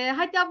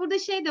 Hatta burada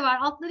şey de var,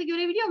 altları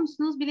görebiliyor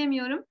musunuz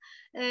bilemiyorum.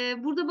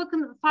 Burada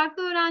bakın,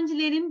 farklı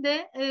öğrencilerin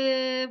de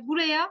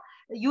buraya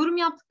yorum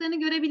yaptıklarını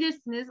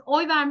görebilirsiniz.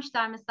 Oy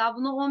vermişler mesela,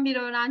 buna 11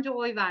 öğrenci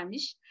oy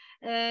vermiş.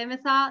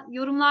 Mesela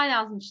yorumlar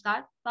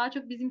yazmışlar, daha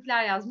çok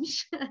bizimkiler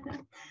yazmış.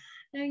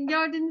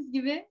 Gördüğünüz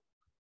gibi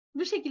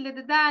bu şekilde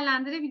de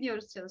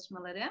değerlendirebiliyoruz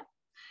çalışmaları.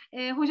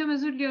 Hocam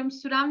özür diliyorum,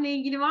 süremle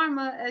ilgili var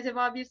mı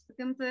acaba bir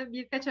sıkıntı?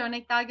 Birkaç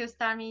örnek daha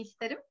göstermeyi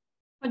isterim.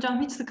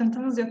 Hocam hiç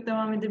sıkıntınız yok,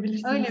 devam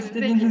edebilirsiniz. Öyle mi?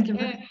 İstediğiniz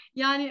gibi.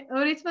 Yani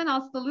öğretmen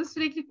hastalığı,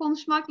 sürekli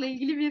konuşmakla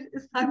ilgili bir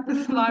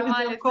sıkıntımız var hocam,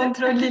 maalesef.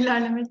 kontrollü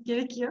ilerlemek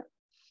gerekiyor.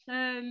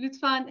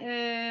 Lütfen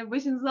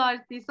başınızı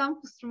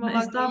ağrıttıysam kusuruma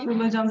bakmayın.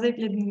 Estağfurullah hocam,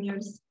 zevkle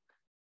dinliyoruz.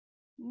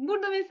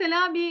 Burada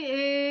mesela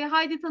bir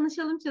haydi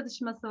tanışalım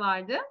çalışması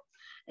vardı.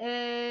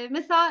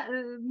 Mesela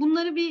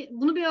bunu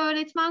bir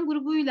öğretmen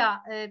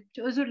grubuyla,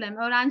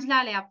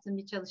 öğrencilerle yaptığım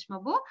bir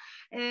çalışma bu.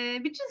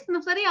 Bütün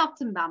sınıflara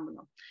yaptım ben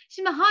bunu.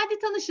 Şimdi haydi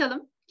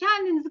tanışalım.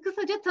 Kendinizi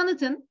kısaca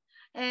tanıtın.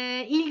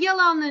 İlgi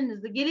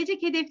alanlarınızı,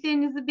 gelecek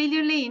hedeflerinizi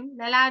belirleyin.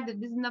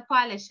 Nelerdir, bizimle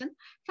paylaşın.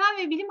 Fen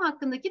ve bilim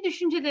hakkındaki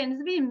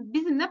düşüncelerinizi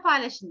bizimle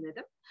paylaşın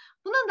dedim.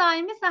 Buna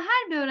dair mesela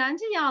her bir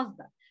öğrenci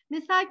yazdı.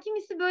 Mesela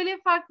kimisi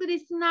böyle farklı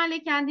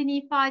resimlerle kendini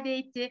ifade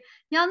etti.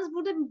 Yalnız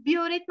burada bir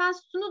öğretmen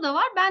sütunu da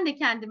var. Ben de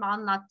kendimi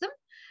anlattım.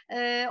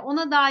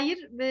 Ona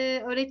dair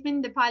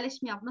öğretmenin de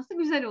paylaşım yapması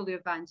güzel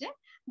oluyor bence.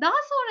 Daha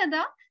sonra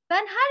da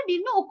Ben her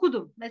birini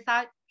okudum.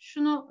 Mesela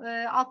şunu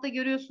altta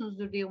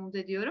görüyorsunuzdur diye umut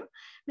ediyorum.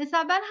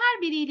 Mesela ben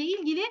her biriyle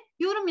ilgili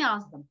yorum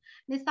yazdım.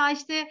 Mesela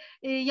işte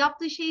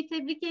yaptığı şeyi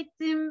tebrik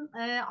ettim,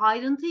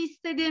 ayrıntı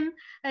istedim.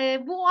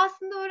 Bu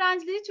aslında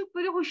öğrencileri çok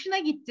böyle hoşuna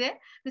gitti.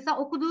 Mesela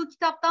okuduğu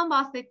kitaptan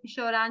bahsetmiş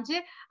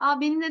öğrenci.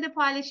 Benimle de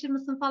paylaşır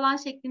mısın falan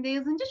şeklinde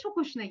yazınca çok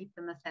hoşuna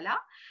gitti mesela.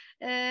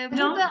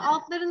 Hocam, Burada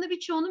altlarında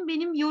birçoğunun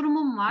benim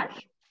yorumum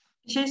var.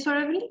 bir şey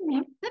sorabilir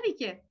miyim? Tabii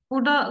ki.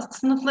 Burada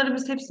sınıfları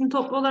biz hepsini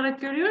toplu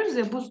olarak görüyoruz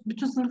ya, bu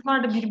bütün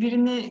sınıflar da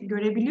birbirini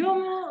görebiliyor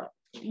mu?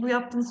 Bu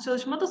yaptığınız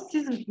çalışmada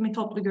siz mi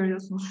toplu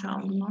görüyorsunuz şu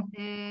an bunu?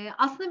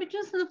 Aslında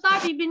bütün sınıflar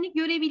birbirini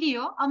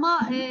görebiliyor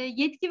ama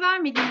yetki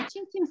vermediğim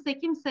için kimse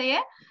kimseye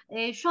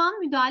şu an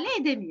müdahale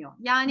edemiyor.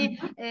 Yani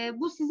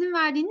bu sizin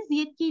verdiğiniz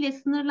yetkiyle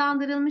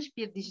sınırlandırılmış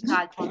bir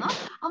dijital pano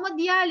ama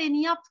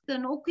diğerlerinin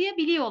yaptıklarını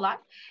okuyabiliyorlar.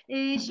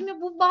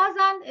 Şimdi bu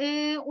bazen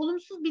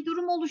olumsuz bir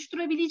durum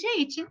oluşturabileceği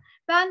için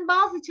ben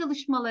bazı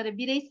çalışmaları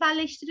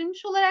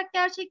bireyselleştirilmiş olarak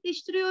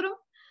gerçekleştiriyorum.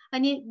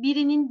 Hani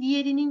birinin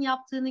diğerinin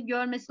yaptığını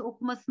görmesi,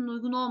 okumasının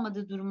uygun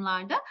olmadığı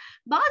durumlarda.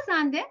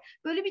 Bazen de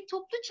böyle bir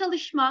toplu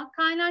çalışma,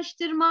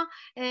 kaynaştırma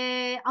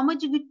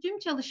amacı güttüğüm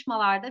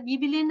çalışmalarda,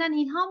 birbirlerinden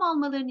ilham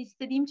almalarını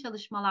istediğim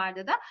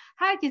çalışmalarda da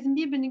herkesin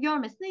birbirini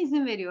görmesine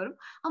izin veriyorum.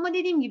 Ama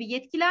dediğim gibi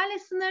yetkilerle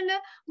sınırlı.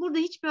 Burada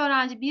hiçbir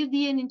öğrenci bir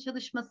diğerinin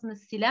çalışmasını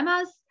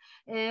silemez.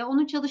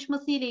 Onun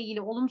çalışması ile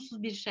ilgili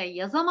olumsuz bir şey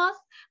yazamaz.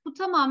 Bu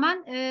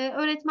tamamen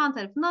öğretmen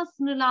tarafından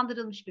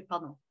sınırlandırılmış bir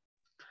pano.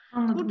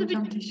 Anladım Burada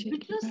hocam, bütün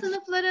teşekkürler.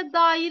 sınıflara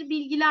dair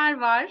bilgiler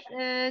var.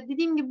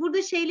 Dediğim gibi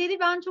burada şeyleri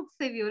ben çok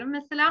seviyorum.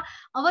 Mesela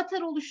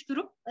avatar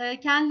oluşturup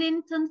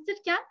kendilerini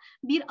tanıtırken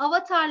bir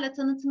avatarla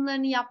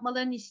tanıtımlarını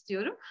yapmalarını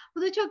istiyorum.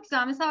 Bu da çok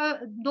güzel.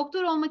 Mesela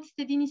doktor olmak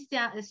istediğini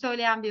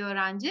söyleyen bir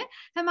öğrenci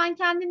hemen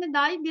kendine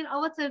dair bir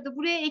avatarı da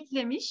buraya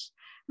eklemiş.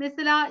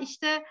 Mesela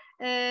işte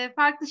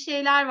farklı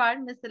şeyler var.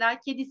 Mesela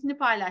kedisini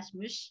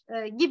paylaşmış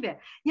gibi.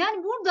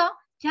 Yani burada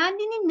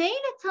kendini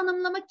neyle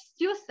tanımlamak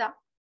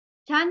istiyorsa,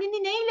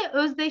 kendini neyle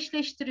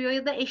özdeşleştiriyor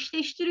ya da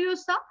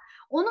eşleştiriyorsa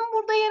onun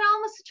burada yer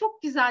alması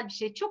çok güzel bir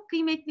şey. Çok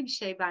kıymetli bir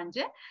şey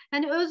bence.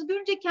 Yani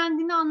özgürce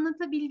kendini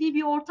anlatabildiği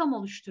bir ortam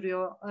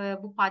oluşturuyor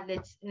bu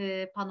Padlet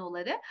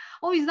panoları.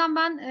 O yüzden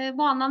ben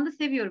bu anlamda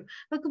seviyorum.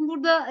 Bakın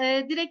burada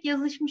direkt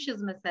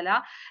yazışmışız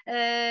mesela.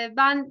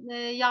 Ben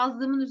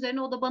yazdığımın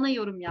üzerine o da bana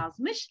yorum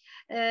yazmış.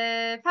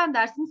 Fen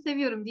dersini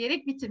seviyorum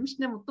diyerek bitirmiş.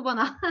 Ne mutlu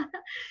bana.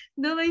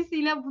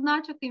 Dolayısıyla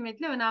bunlar çok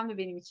kıymetli, önemli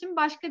benim için.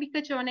 Başka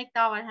birkaç örnek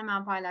daha var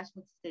hemen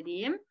paylaşmak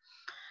istediğim.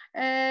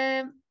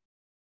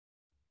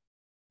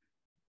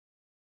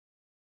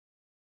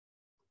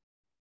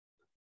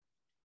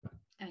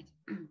 Evet.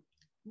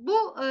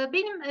 Bu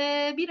benim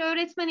bir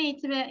öğretmen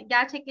eğitimi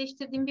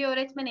gerçekleştirdiğim bir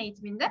öğretmen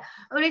eğitiminde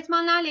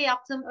öğretmenlerle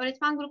yaptığım,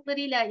 öğretmen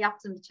gruplarıyla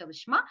yaptığım bir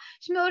çalışma.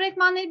 Şimdi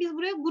öğretmenleri biz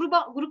buraya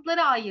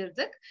gruplara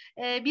ayırdık.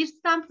 Bir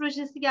sistem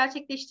projesi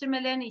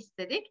gerçekleştirmelerini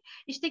istedik.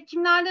 İşte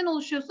kimlerden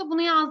oluşuyorsa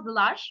bunu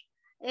yazdılar.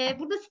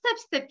 Burada step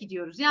step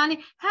gidiyoruz.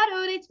 Yani her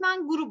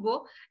öğretmen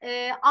grubu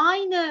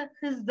aynı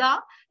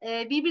hızda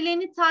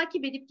birbirlerini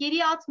takip edip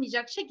geriye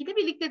atmayacak şekilde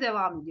birlikte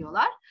devam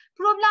ediyorlar.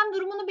 Problem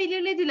durumunu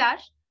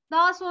belirlediler.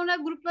 Daha sonra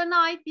gruplarına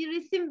ait bir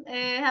resim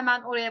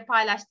hemen oraya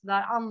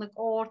paylaştılar. Anlık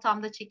o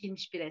ortamda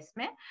çekilmiş bir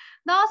resmi.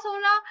 Daha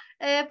sonra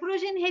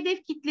projenin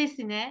hedef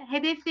kitlesini,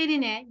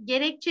 hedeflerini,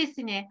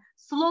 gerekçesini,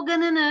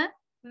 sloganını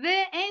ve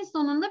en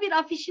sonunda bir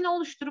afişini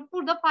oluşturup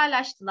burada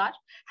paylaştılar.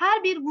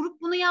 Her bir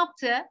grup bunu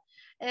yaptı.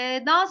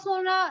 Daha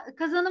sonra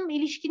kazanım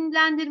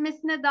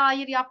ilişkilendirmesine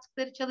dair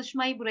yaptıkları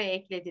çalışmayı buraya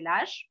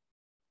eklediler.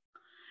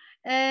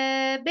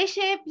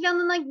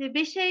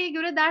 5E'ye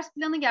göre ders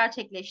planı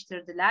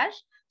gerçekleştirdiler.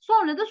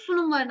 Sonra da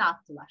sunumlarını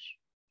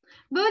attılar.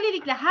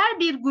 Böylelikle her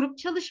bir grup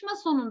çalışma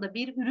sonunda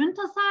bir ürün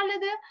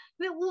tasarladı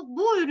ve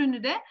bu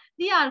ürünü de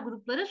diğer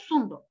gruplara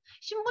sundu.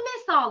 Şimdi bu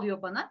ne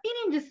sağlıyor bana?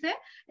 Birincisi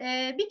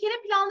bir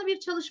kere planlı bir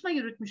çalışma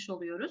yürütmüş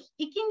oluyoruz.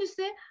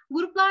 İkincisi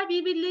gruplar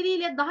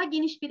birbirleriyle daha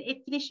geniş bir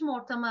etkileşim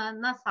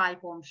ortamına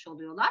sahip olmuş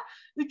oluyorlar.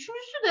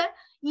 Üçüncüsü de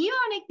iyi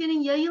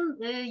örneklerin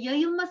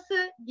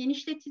yayılması,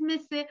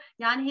 genişletilmesi,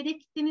 yani hedef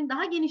kitlenin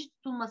daha geniş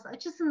tutulması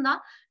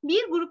açısından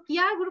bir grup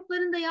diğer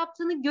grupların da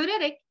yaptığını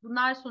görerek,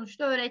 bunlar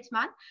sonuçta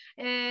öğretmen,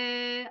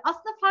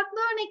 aslında farklı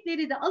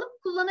örnekleri de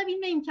alıp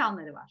kullanabilme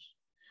imkanları var.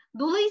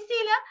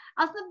 Dolayısıyla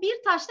aslında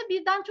bir taşla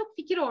birden çok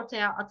fikir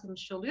ortaya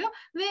atılmış oluyor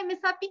ve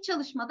mesela bir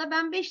çalışmada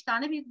ben 5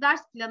 tane bir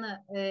ders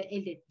planı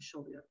elde etmiş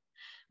oluyorum.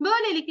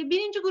 Böylelikle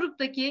birinci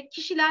gruptaki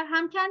kişiler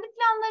hem kendi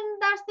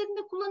planlarını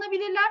derslerinde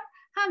kullanabilirler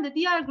hem de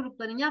diğer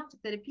grupların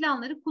yaptıkları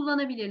planları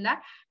kullanabilirler.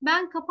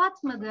 Ben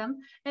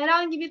kapatmadığım,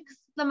 herhangi bir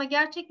kısıtlama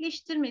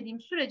gerçekleştirmediğim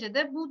sürece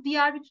de bu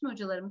diğer bütün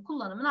hocalarımın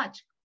kullanımına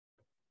açık.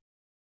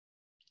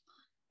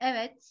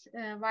 Evet,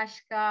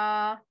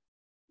 başka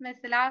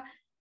mesela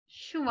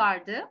şu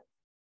vardı.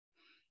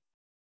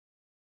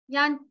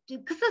 yani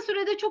kısa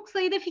sürede çok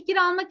sayıda fikir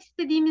almak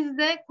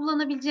istediğimizde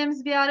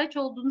kullanabileceğimiz bir araç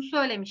olduğunu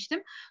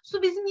söylemiştim.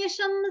 Su bizim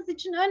yaşamımız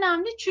için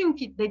önemli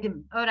çünkü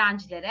dedim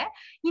öğrencilere.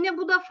 Yine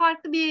bu da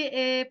farklı bir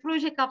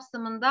proje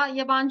kapsamında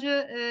yabancı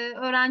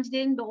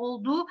öğrencilerin de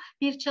olduğu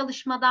bir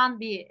çalışmadan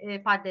bir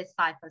Padlet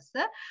sayfası.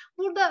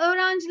 Burada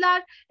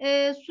öğrenciler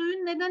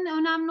suyun neden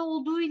önemli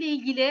olduğu ile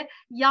ilgili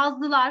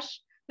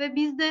yazdılar ve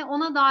biz de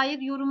ona dair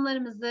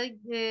yorumlarımızı,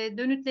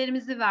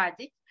 dönütlerimizi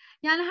verdik.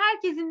 Yani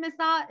herkesin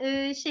mesela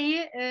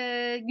şeyi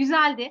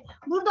güzeldi.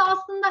 Burada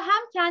aslında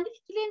hem kendi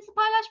fikirlerinizi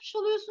paylaşmış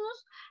oluyorsunuz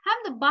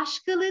hem de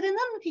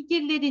başkalarının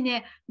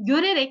fikirlerini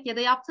görerek ya da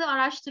yaptığı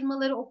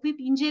araştırmaları okuyup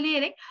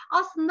inceleyerek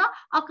aslında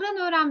akran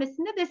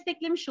öğrenmesini de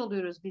desteklemiş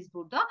oluyoruz biz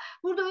burada.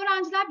 Burada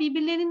öğrenciler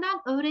birbirlerinden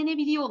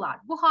öğrenebiliyorlar.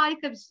 Bu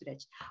harika bir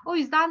süreç. O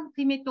yüzden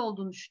kıymetli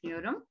olduğunu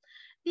düşünüyorum.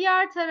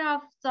 Diğer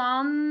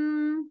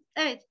taraftan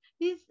evet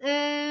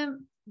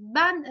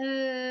ben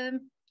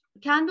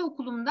kendi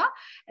okulumda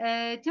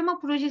tema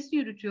projesi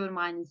yürütüyorum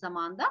aynı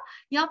zamanda.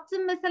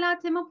 Yaptığım mesela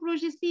tema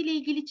projesiyle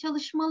ilgili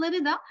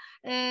çalışmaları da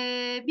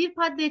bir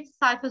Padlet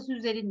sayfası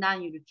üzerinden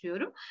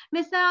yürütüyorum.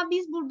 Mesela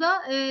biz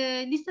burada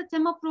lise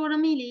tema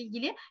programı ile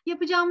ilgili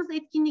yapacağımız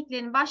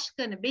etkinliklerin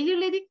başlıklarını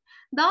belirledik.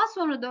 Daha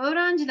sonra da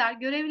öğrenciler,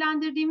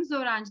 görevlendirdiğimiz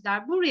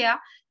öğrenciler buraya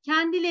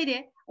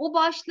kendileri o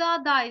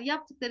başlığa dair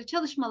yaptıkları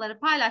çalışmaları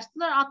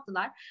paylaştılar,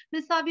 attılar.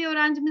 Mesela bir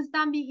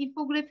öğrencimizden bir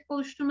infografik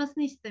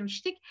oluşturmasını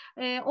istemiştik.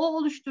 O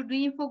oluşturduğu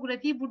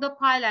infografiği burada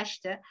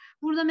paylaştı.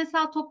 Burada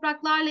mesela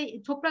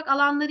toprak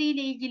alanları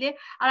ile ilgili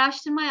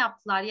araştırma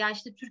yaptılar. Ya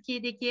işte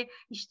Türkiye'deki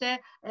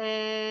işte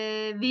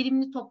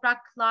verimli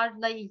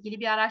topraklarla ilgili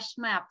bir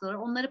araştırma yaptılar.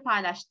 Onları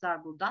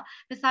paylaştılar burada.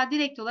 Mesela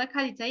direkt olarak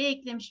haritayı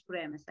eklemiş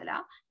buraya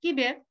mesela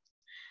gibi.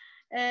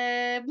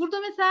 Burada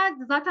mesela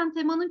zaten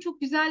temanın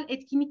çok güzel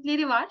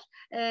etkinlikleri var.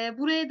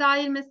 Buraya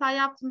dair mesela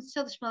yaptığımız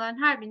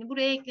çalışmaların her birini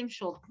buraya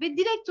eklemiş olduk. Ve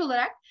direkt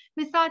olarak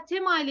mesela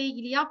tema ile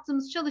ilgili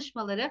yaptığımız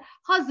çalışmaları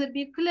hazır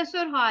bir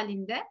klasör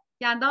halinde,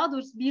 yani daha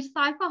doğrusu bir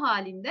sayfa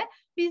halinde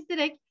biz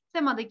direkt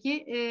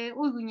temadaki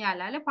uygun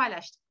yerlerle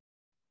paylaştık.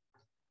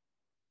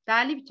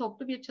 Değerli bir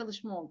toplu bir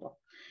çalışma oldu.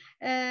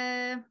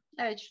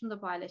 Evet, şunu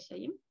da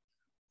paylaşayım.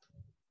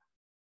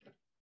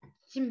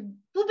 Şimdi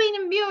bu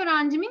benim bir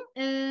öğrencimin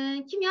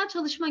kimya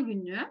çalışma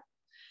günlüğü.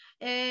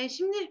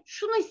 Şimdi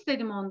şunu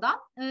istedim ondan.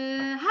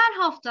 Her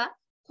hafta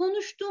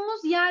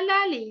konuştuğumuz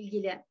yerlerle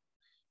ilgili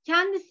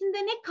kendisinde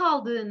ne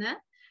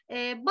kaldığını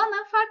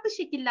bana farklı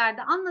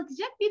şekillerde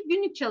anlatacak bir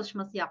günlük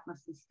çalışması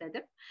yapmasını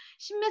istedim.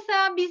 Şimdi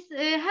mesela biz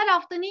her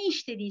hafta ne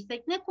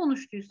işlediysek, ne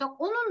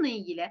konuştuysak onunla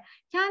ilgili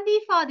kendi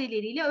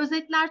ifadeleriyle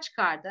özetler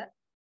çıkardı.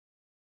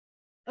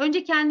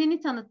 Önce kendini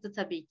tanıttı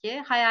tabii ki,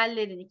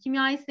 hayallerini.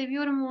 Kimyayı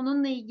seviyorum ve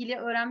onunla ilgili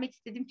öğrenmek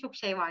istediğim çok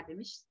şey var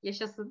demiş.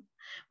 Yaşasın.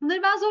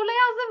 Bunları ben zorla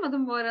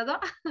yazdırmadım bu arada.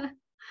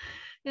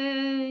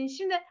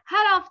 Şimdi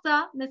her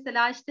hafta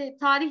mesela işte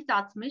tarih de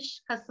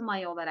atmış, Kasım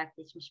ayı olarak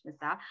geçmiş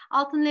mesela.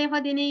 Altın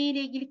levha deneyi ile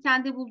ilgili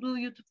kendi bulduğu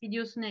YouTube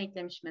videosunu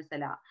eklemiş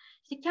mesela.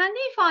 İşte kendi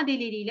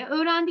ifadeleriyle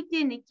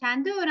öğrendiklerini,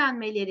 kendi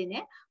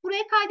öğrenmelerini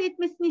buraya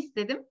kaydetmesini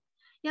istedim.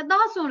 Ya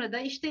daha sonra da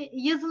işte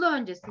yazılı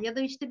öncesi ya da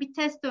işte bir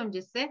test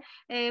öncesi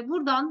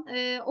buradan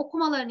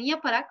okumalarını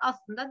yaparak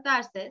aslında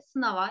derse,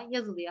 sınava,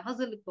 yazılıya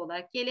hazırlıklı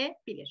olarak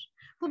gelebilir.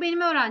 Bu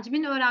benim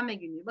öğrencimin öğrenme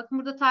günlüğü. Bakın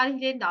burada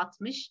tarihlerini de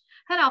atmış.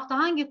 Her hafta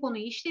hangi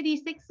konuyu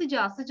işlediysek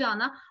sıcağı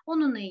sıcağına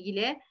onunla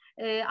ilgili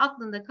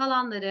aklında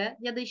kalanları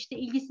ya da işte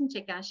ilgisini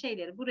çeken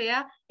şeyleri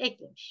buraya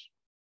eklemiş.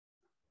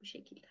 Bu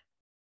şekilde.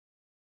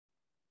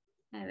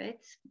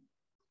 Evet.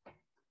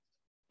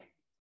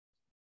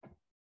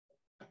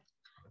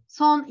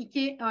 Son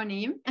iki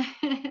örneğim.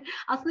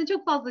 Aslında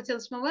çok fazla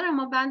çalışma var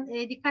ama ben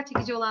dikkat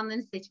çekici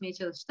olanlarını seçmeye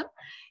çalıştım.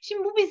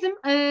 Şimdi bu bizim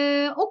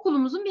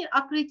okulumuzun bir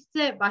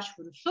akredite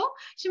başvurusu.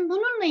 Şimdi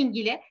bununla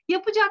ilgili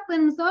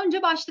yapacaklarımızı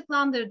önce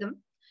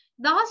başlıklandırdım.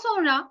 Daha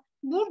sonra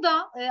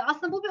burada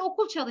aslında bu bir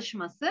okul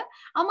çalışması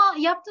ama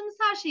yaptığımız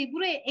her şeyi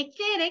buraya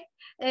ekleyerek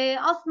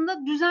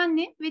aslında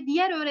düzenli ve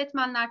diğer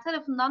öğretmenler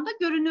tarafından da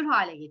görünür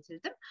hale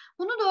getirdim.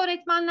 Bunu da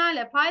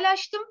öğretmenlerle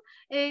paylaştım.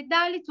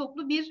 Derli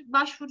toplu bir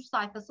başvuru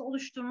sayfası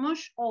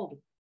oluşturmuş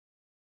olduk.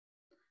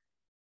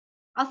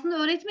 Aslında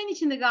öğretmen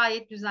için de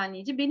gayet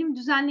düzenleyici. Benim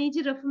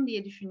düzenleyici rafım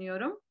diye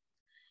düşünüyorum.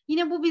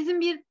 Yine bu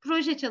bizim bir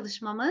proje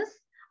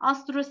çalışmamız.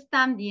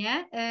 Astrosistem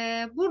diye.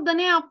 Burada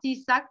ne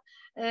yaptıysak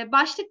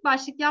başlık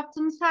başlık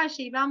yaptığımız her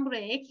şeyi ben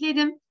buraya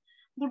ekledim.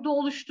 Burada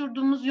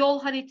oluşturduğumuz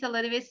yol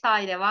haritaları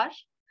vesaire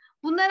var.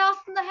 Bunlar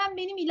aslında hem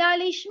benim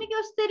ilerleyişimi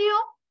gösteriyor.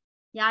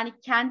 Yani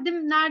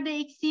kendim nerede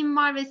eksiğim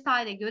var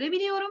vesaire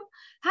görebiliyorum.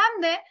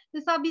 Hem de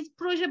mesela biz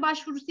proje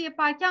başvurusu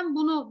yaparken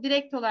bunu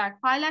direkt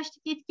olarak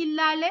paylaştık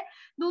yetkililerle.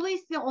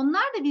 Dolayısıyla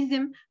onlar da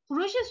bizim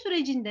proje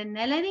sürecinde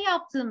neleri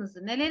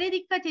yaptığımızı, nelere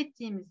dikkat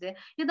ettiğimizi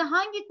ya da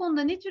hangi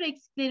konuda ne tür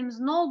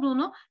eksiklerimizin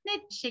olduğunu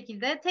net bir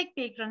şekilde tek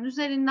bir ekran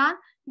üzerinden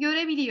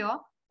görebiliyor.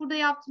 Burada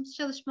yaptığımız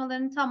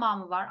çalışmaların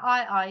tamamı var.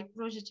 Ay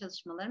proje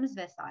çalışmalarımız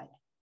vesaire.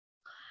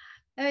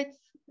 Evet,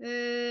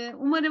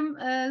 umarım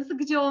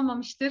sıkıcı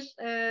olmamıştır.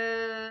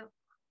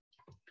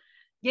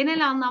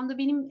 Genel anlamda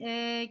benim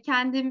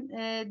kendim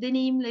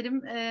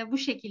deneyimlerim bu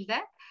şekilde.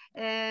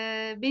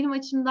 Benim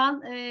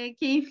açımdan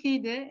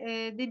keyifliydi.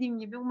 Dediğim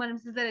gibi umarım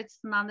sizler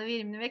açısından da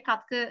verimli ve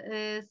katkı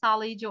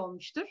sağlayıcı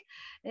olmuştur.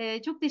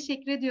 Çok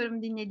teşekkür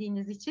ediyorum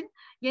dinlediğiniz için.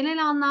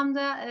 Genel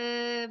anlamda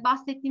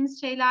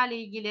bahsettiğimiz şeylerle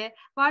ilgili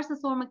varsa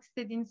sormak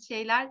istediğiniz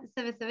şeyler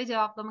seve seve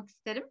cevaplamak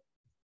isterim.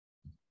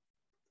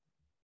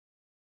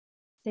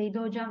 Seyide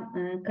Hocam,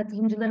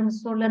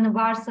 katılımcılarımız sorularını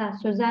varsa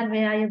sözel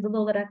veya yazılı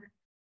olarak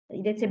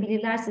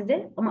iletebilirler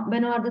size. Ama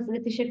ben o arada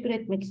size teşekkür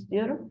etmek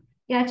istiyorum.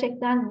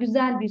 Gerçekten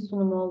güzel bir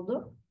sunum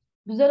oldu.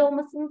 Güzel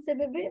olmasının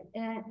sebebi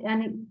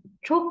yani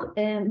çok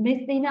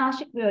mesleğine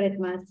aşık bir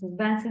öğretmensiniz.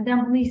 Ben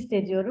sizden bunu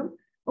hissediyorum.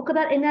 O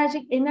kadar enerji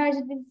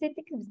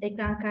hissettik ki biz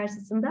ekran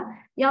karşısında.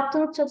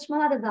 Yaptığınız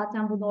çalışmalar da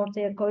zaten bunu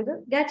ortaya koydu.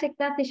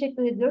 Gerçekten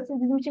teşekkür ediyoruz.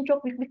 Siz bizim için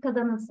çok büyük bir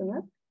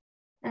kazanımsınız.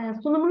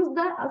 Sunumunuz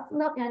da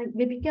aslında yani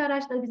Web2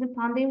 araçları bizim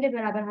pandemiyle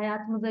beraber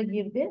hayatımıza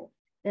girdi.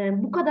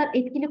 Bu kadar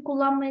etkili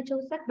kullanmaya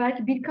çalışsak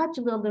belki birkaç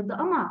yıl alırdı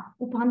ama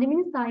bu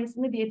pandeminin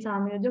sayesinde diye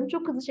tahmin ediyorum.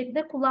 Çok hızlı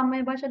şekilde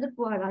kullanmaya başladık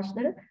bu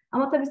araçları.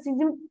 Ama tabii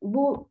sizin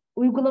bu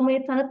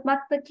uygulamayı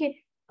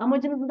tanıtmaktaki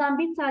amacınızdan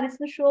bir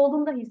tanesinin şu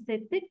olduğunu da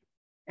hissettik.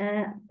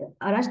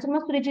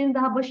 Araştırma sürecinin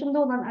daha başında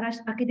olan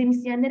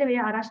akademisyenlere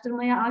veya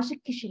araştırmaya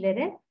aşık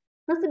kişilere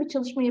nasıl bir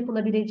çalışma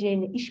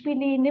yapılabileceğini,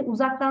 işbirliğini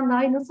uzaktan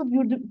dahi nasıl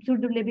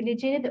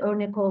sürdürülebileceğini de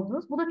örnek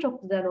oldunuz. Bu da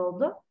çok güzel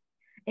oldu.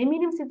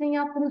 Eminim sizin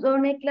yaptığınız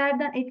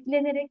örneklerden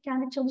etkilenerek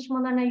kendi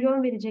çalışmalarına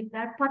yön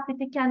verecekler.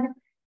 Padlet'i kendi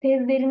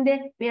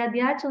tezlerinde veya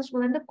diğer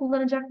çalışmalarında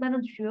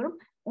kullanacaklarını düşünüyorum.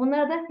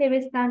 Onlara da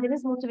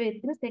heveslendiniz, motive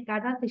ettiniz.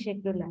 Tekrardan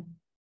teşekkürler.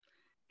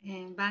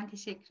 Ben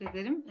teşekkür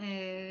ederim.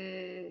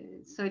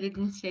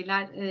 Söylediğiniz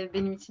şeyler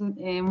benim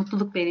için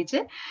mutluluk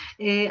verici.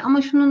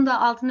 Ama şunun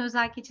da altını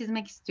özellikle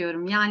çizmek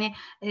istiyorum. Yani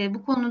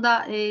bu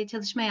konuda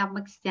çalışma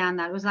yapmak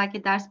isteyenler,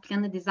 özellikle ders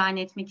planı dizayn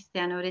etmek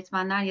isteyen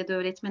öğretmenler ya da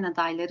öğretmen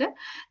adayları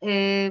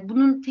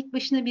bunun tek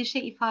başına bir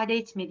şey ifade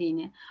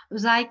etmediğini,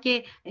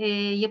 özellikle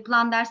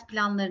yapılan ders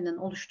planlarının,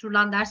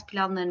 oluşturulan ders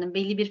planlarının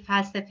belli bir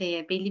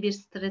felsefeye, belli bir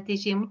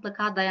stratejiye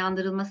mutlaka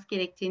dayandırılması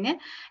gerektiğini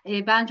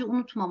bence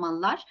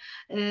unutmamalılar.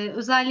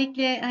 Özellikle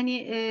hani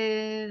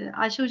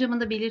Ayşe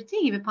Hocam'ın da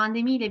belirttiği gibi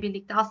pandemiyle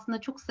birlikte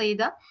aslında çok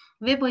sayıda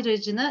web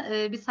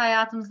aracını biz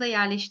hayatımıza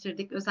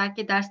yerleştirdik.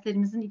 Özellikle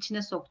derslerimizin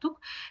içine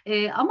soktuk.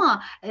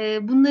 Ama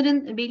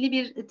bunların belli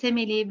bir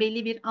temeli,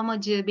 belli bir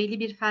amacı, belli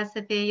bir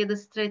felsefeye ya da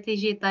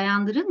stratejiye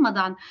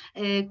dayandırılmadan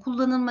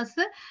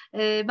kullanılması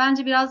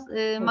bence biraz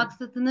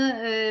maksatını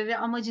ve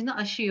amacını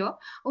aşıyor.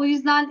 O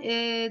yüzden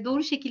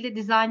doğru şekilde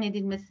dizayn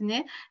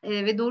edilmesini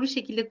ve doğru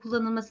şekilde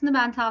kullanılmasını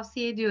ben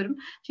tavsiye ediyorum.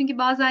 Çünkü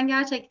bazen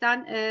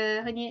gerçekten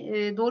hani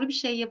doğru bir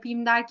şey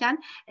yapayım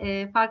derken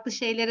farklı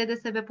şeylere de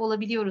sebep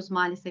olabiliyoruz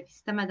maalesef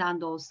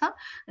istemeden de olsa.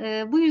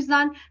 Bu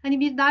yüzden hani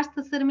bir ders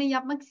tasarımı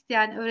yapmak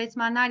isteyen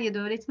öğretmenler ya da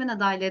öğretmen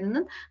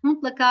adaylarının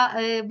mutlaka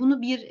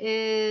bunu bir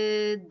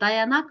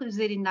dayanak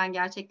üzerinden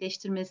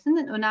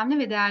gerçekleştirmesinin önemli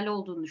ve değerli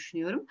olduğunu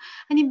düşünüyorum.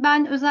 Hani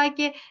ben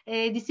özellikle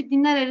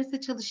disiplinler arası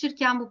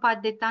çalışırken bu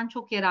Padlet'ten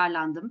çok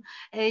yararlandım.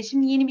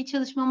 Şimdi yeni bir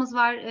çalışmamız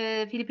var.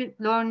 Flipped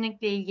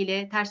Learning ile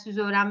ilgili, ters yüz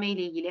öğrenme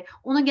ile ilgili.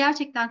 Ona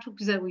gerçekten çok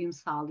güzel uyum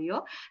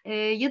sağlıyor.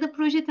 Ya da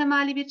proje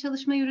temelli bir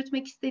çalışma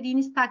yürütmek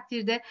istediğiniz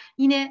takdirde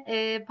yine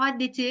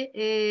Padlet'i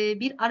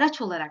bir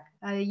araç olarak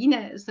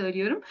yine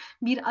söylüyorum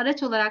bir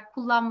araç olarak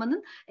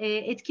kullanmanın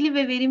etkili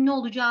ve verimli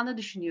olacağını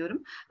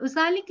düşünüyorum.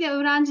 Özellikle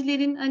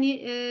öğrencilerin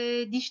hani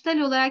dijital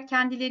olarak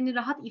kendilerini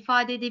rahat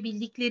ifade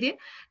edebildikleri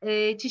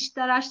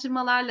çeşitli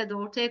araştırmalarla da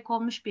ortaya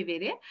konmuş bir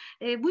veri.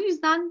 Bu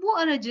yüzden bu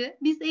aracı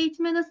biz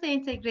eğitime nasıl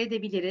entegre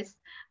edebiliriz?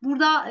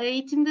 Burada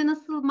eğitimde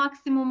nasıl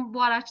maksimum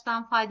bu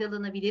araçtan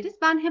faydalanabiliriz?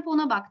 Ben hep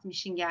ona baktım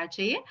işin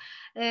gerçeği.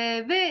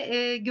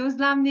 Ve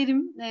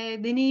gözlemlerim,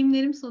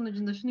 deneyimlerim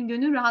sonucunda şunu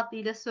gönül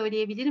rahatlığıyla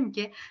söyleyebilirim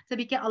ki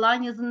tabii ki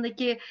alan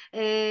yazındaki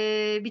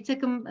bir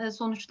takım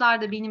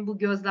sonuçlar da benim bu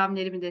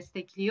gözlemlerimi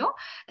destekliyor.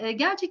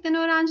 Gerçekten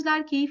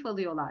öğrenciler keyif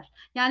alıyorlar.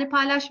 Yani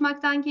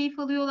paylaşmaktan keyif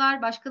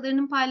alıyorlar,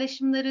 başkalarının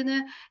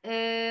paylaşımlarını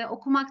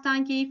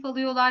okumaktan keyif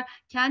alıyorlar,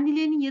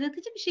 kendilerini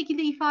yaratıcı bir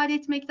şekilde ifade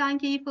etmekten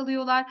keyif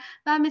alıyorlar.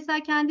 Ben mesela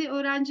kendi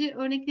öğrenci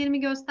örneklerimi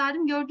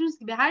gösterdim. Gördüğünüz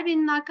gibi her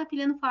birinin arka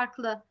planı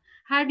farklı.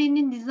 Her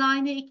birinin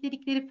dizaynı,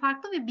 ekledikleri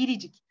farklı ve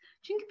biricik.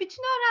 Çünkü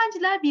bütün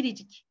öğrenciler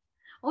biricik.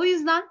 O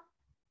yüzden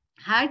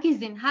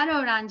herkesin,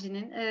 her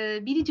öğrencinin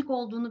biricik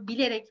olduğunu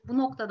bilerek bu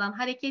noktadan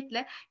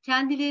hareketle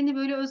kendilerini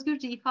böyle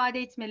özgürce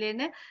ifade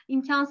etmelerine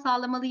imkan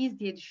sağlamalıyız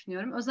diye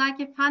düşünüyorum.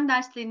 Özellikle fen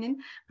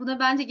derslerinin buna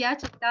bence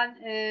gerçekten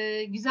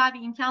güzel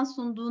bir imkan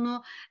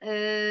sunduğunu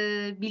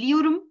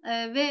biliyorum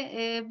ve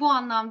bu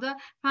anlamda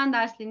fen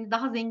derslerini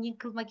daha zengin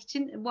kılmak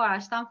için bu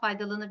araçtan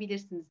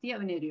faydalanabilirsiniz diye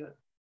öneriyorum.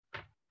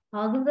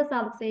 Ağzınıza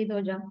sağlık Seyide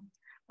Hocam.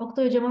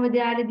 Oktay Hocama ve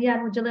değerli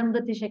diğer hocalarıma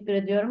da teşekkür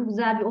ediyorum.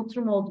 Güzel bir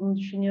oturum olduğunu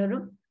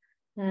düşünüyorum.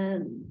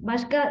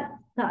 Başka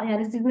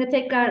yani sizinle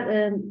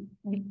tekrar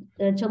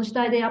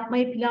çalıştayda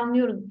yapmayı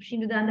planlıyoruz.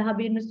 Şimdiden de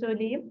haberini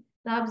söyleyeyim.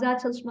 Daha güzel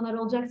çalışmalar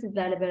olacak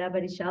sizlerle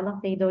beraber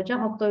inşallah Seyide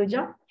Hocam, Oktay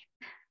Hocam.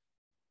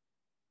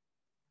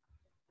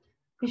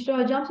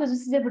 Büşra Hocam, sözü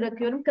size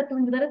bırakıyorum.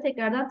 Katılımcılara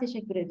tekrardan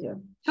teşekkür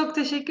ediyorum. Çok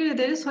teşekkür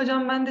ederiz.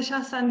 Hocam ben de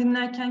şahsen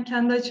dinlerken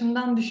kendi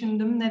açımdan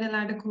düşündüm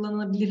nerelerde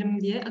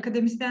kullanılabilirim diye.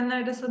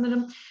 Akademisyenler de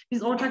sanırım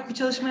biz ortak bir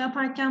çalışma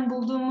yaparken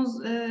bulduğumuz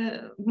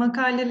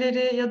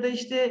makaleleri ya da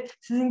işte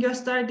sizin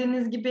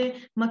gösterdiğiniz gibi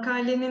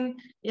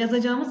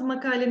yazacağımız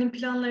makalenin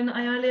planlarını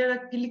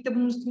ayarlayarak birlikte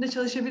bunun üstünde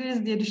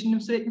çalışabiliriz diye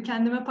düşündüm. Sürekli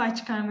kendime pay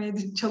çıkarmaya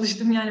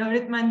çalıştım. Yani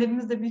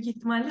öğretmenlerimiz de büyük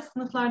ihtimalle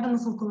sınıflarda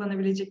nasıl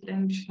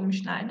kullanabileceklerini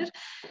düşünmüşlerdir.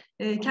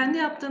 Kendi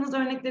yaptığınız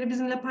örnekleri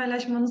bizimle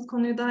paylaşmanız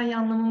konuyu daha iyi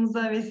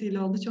anlamamıza vesile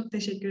oldu. Çok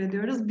teşekkür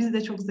ediyoruz. Biz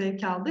de çok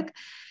zevk aldık.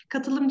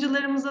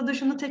 Katılımcılarımıza da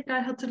şunu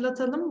tekrar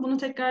hatırlatalım. Bunu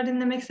tekrar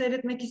dinlemek,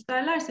 seyretmek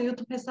isterlerse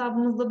YouTube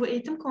hesabımızda bu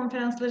eğitim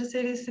konferansları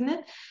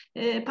serisini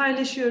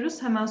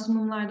paylaşıyoruz hemen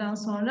sunumlardan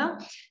sonra.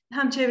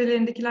 Hem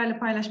çevrelerindekilerle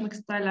paylaşmak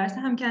isterlerse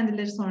hem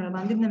kendileri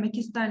sonradan dinlemek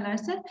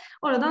isterlerse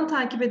oradan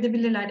takip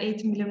edebilirler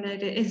Eğitim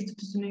Bilimleri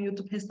Enstitüsü'nün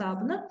YouTube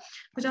hesabını.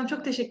 Hocam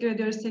çok teşekkür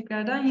ediyoruz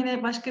tekrardan.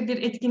 Yine başka bir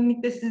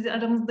etkinlikte sizi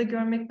aramızda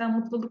görmekten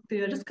mutluluk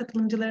duyarız.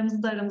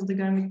 Katılımcılarımızı da aramızda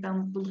görmekten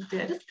mutluluk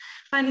duyarız.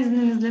 Ben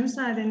izninizle,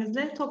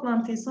 müsaadenizle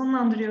toplantıyı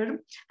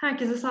sonlandırıyorum.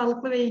 Herkese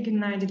sağlıklı ve iyi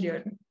günler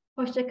diliyorum.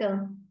 Hoşça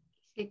kalın.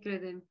 Teşekkür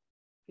ederim.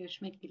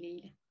 Görüşmek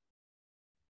dileğiyle.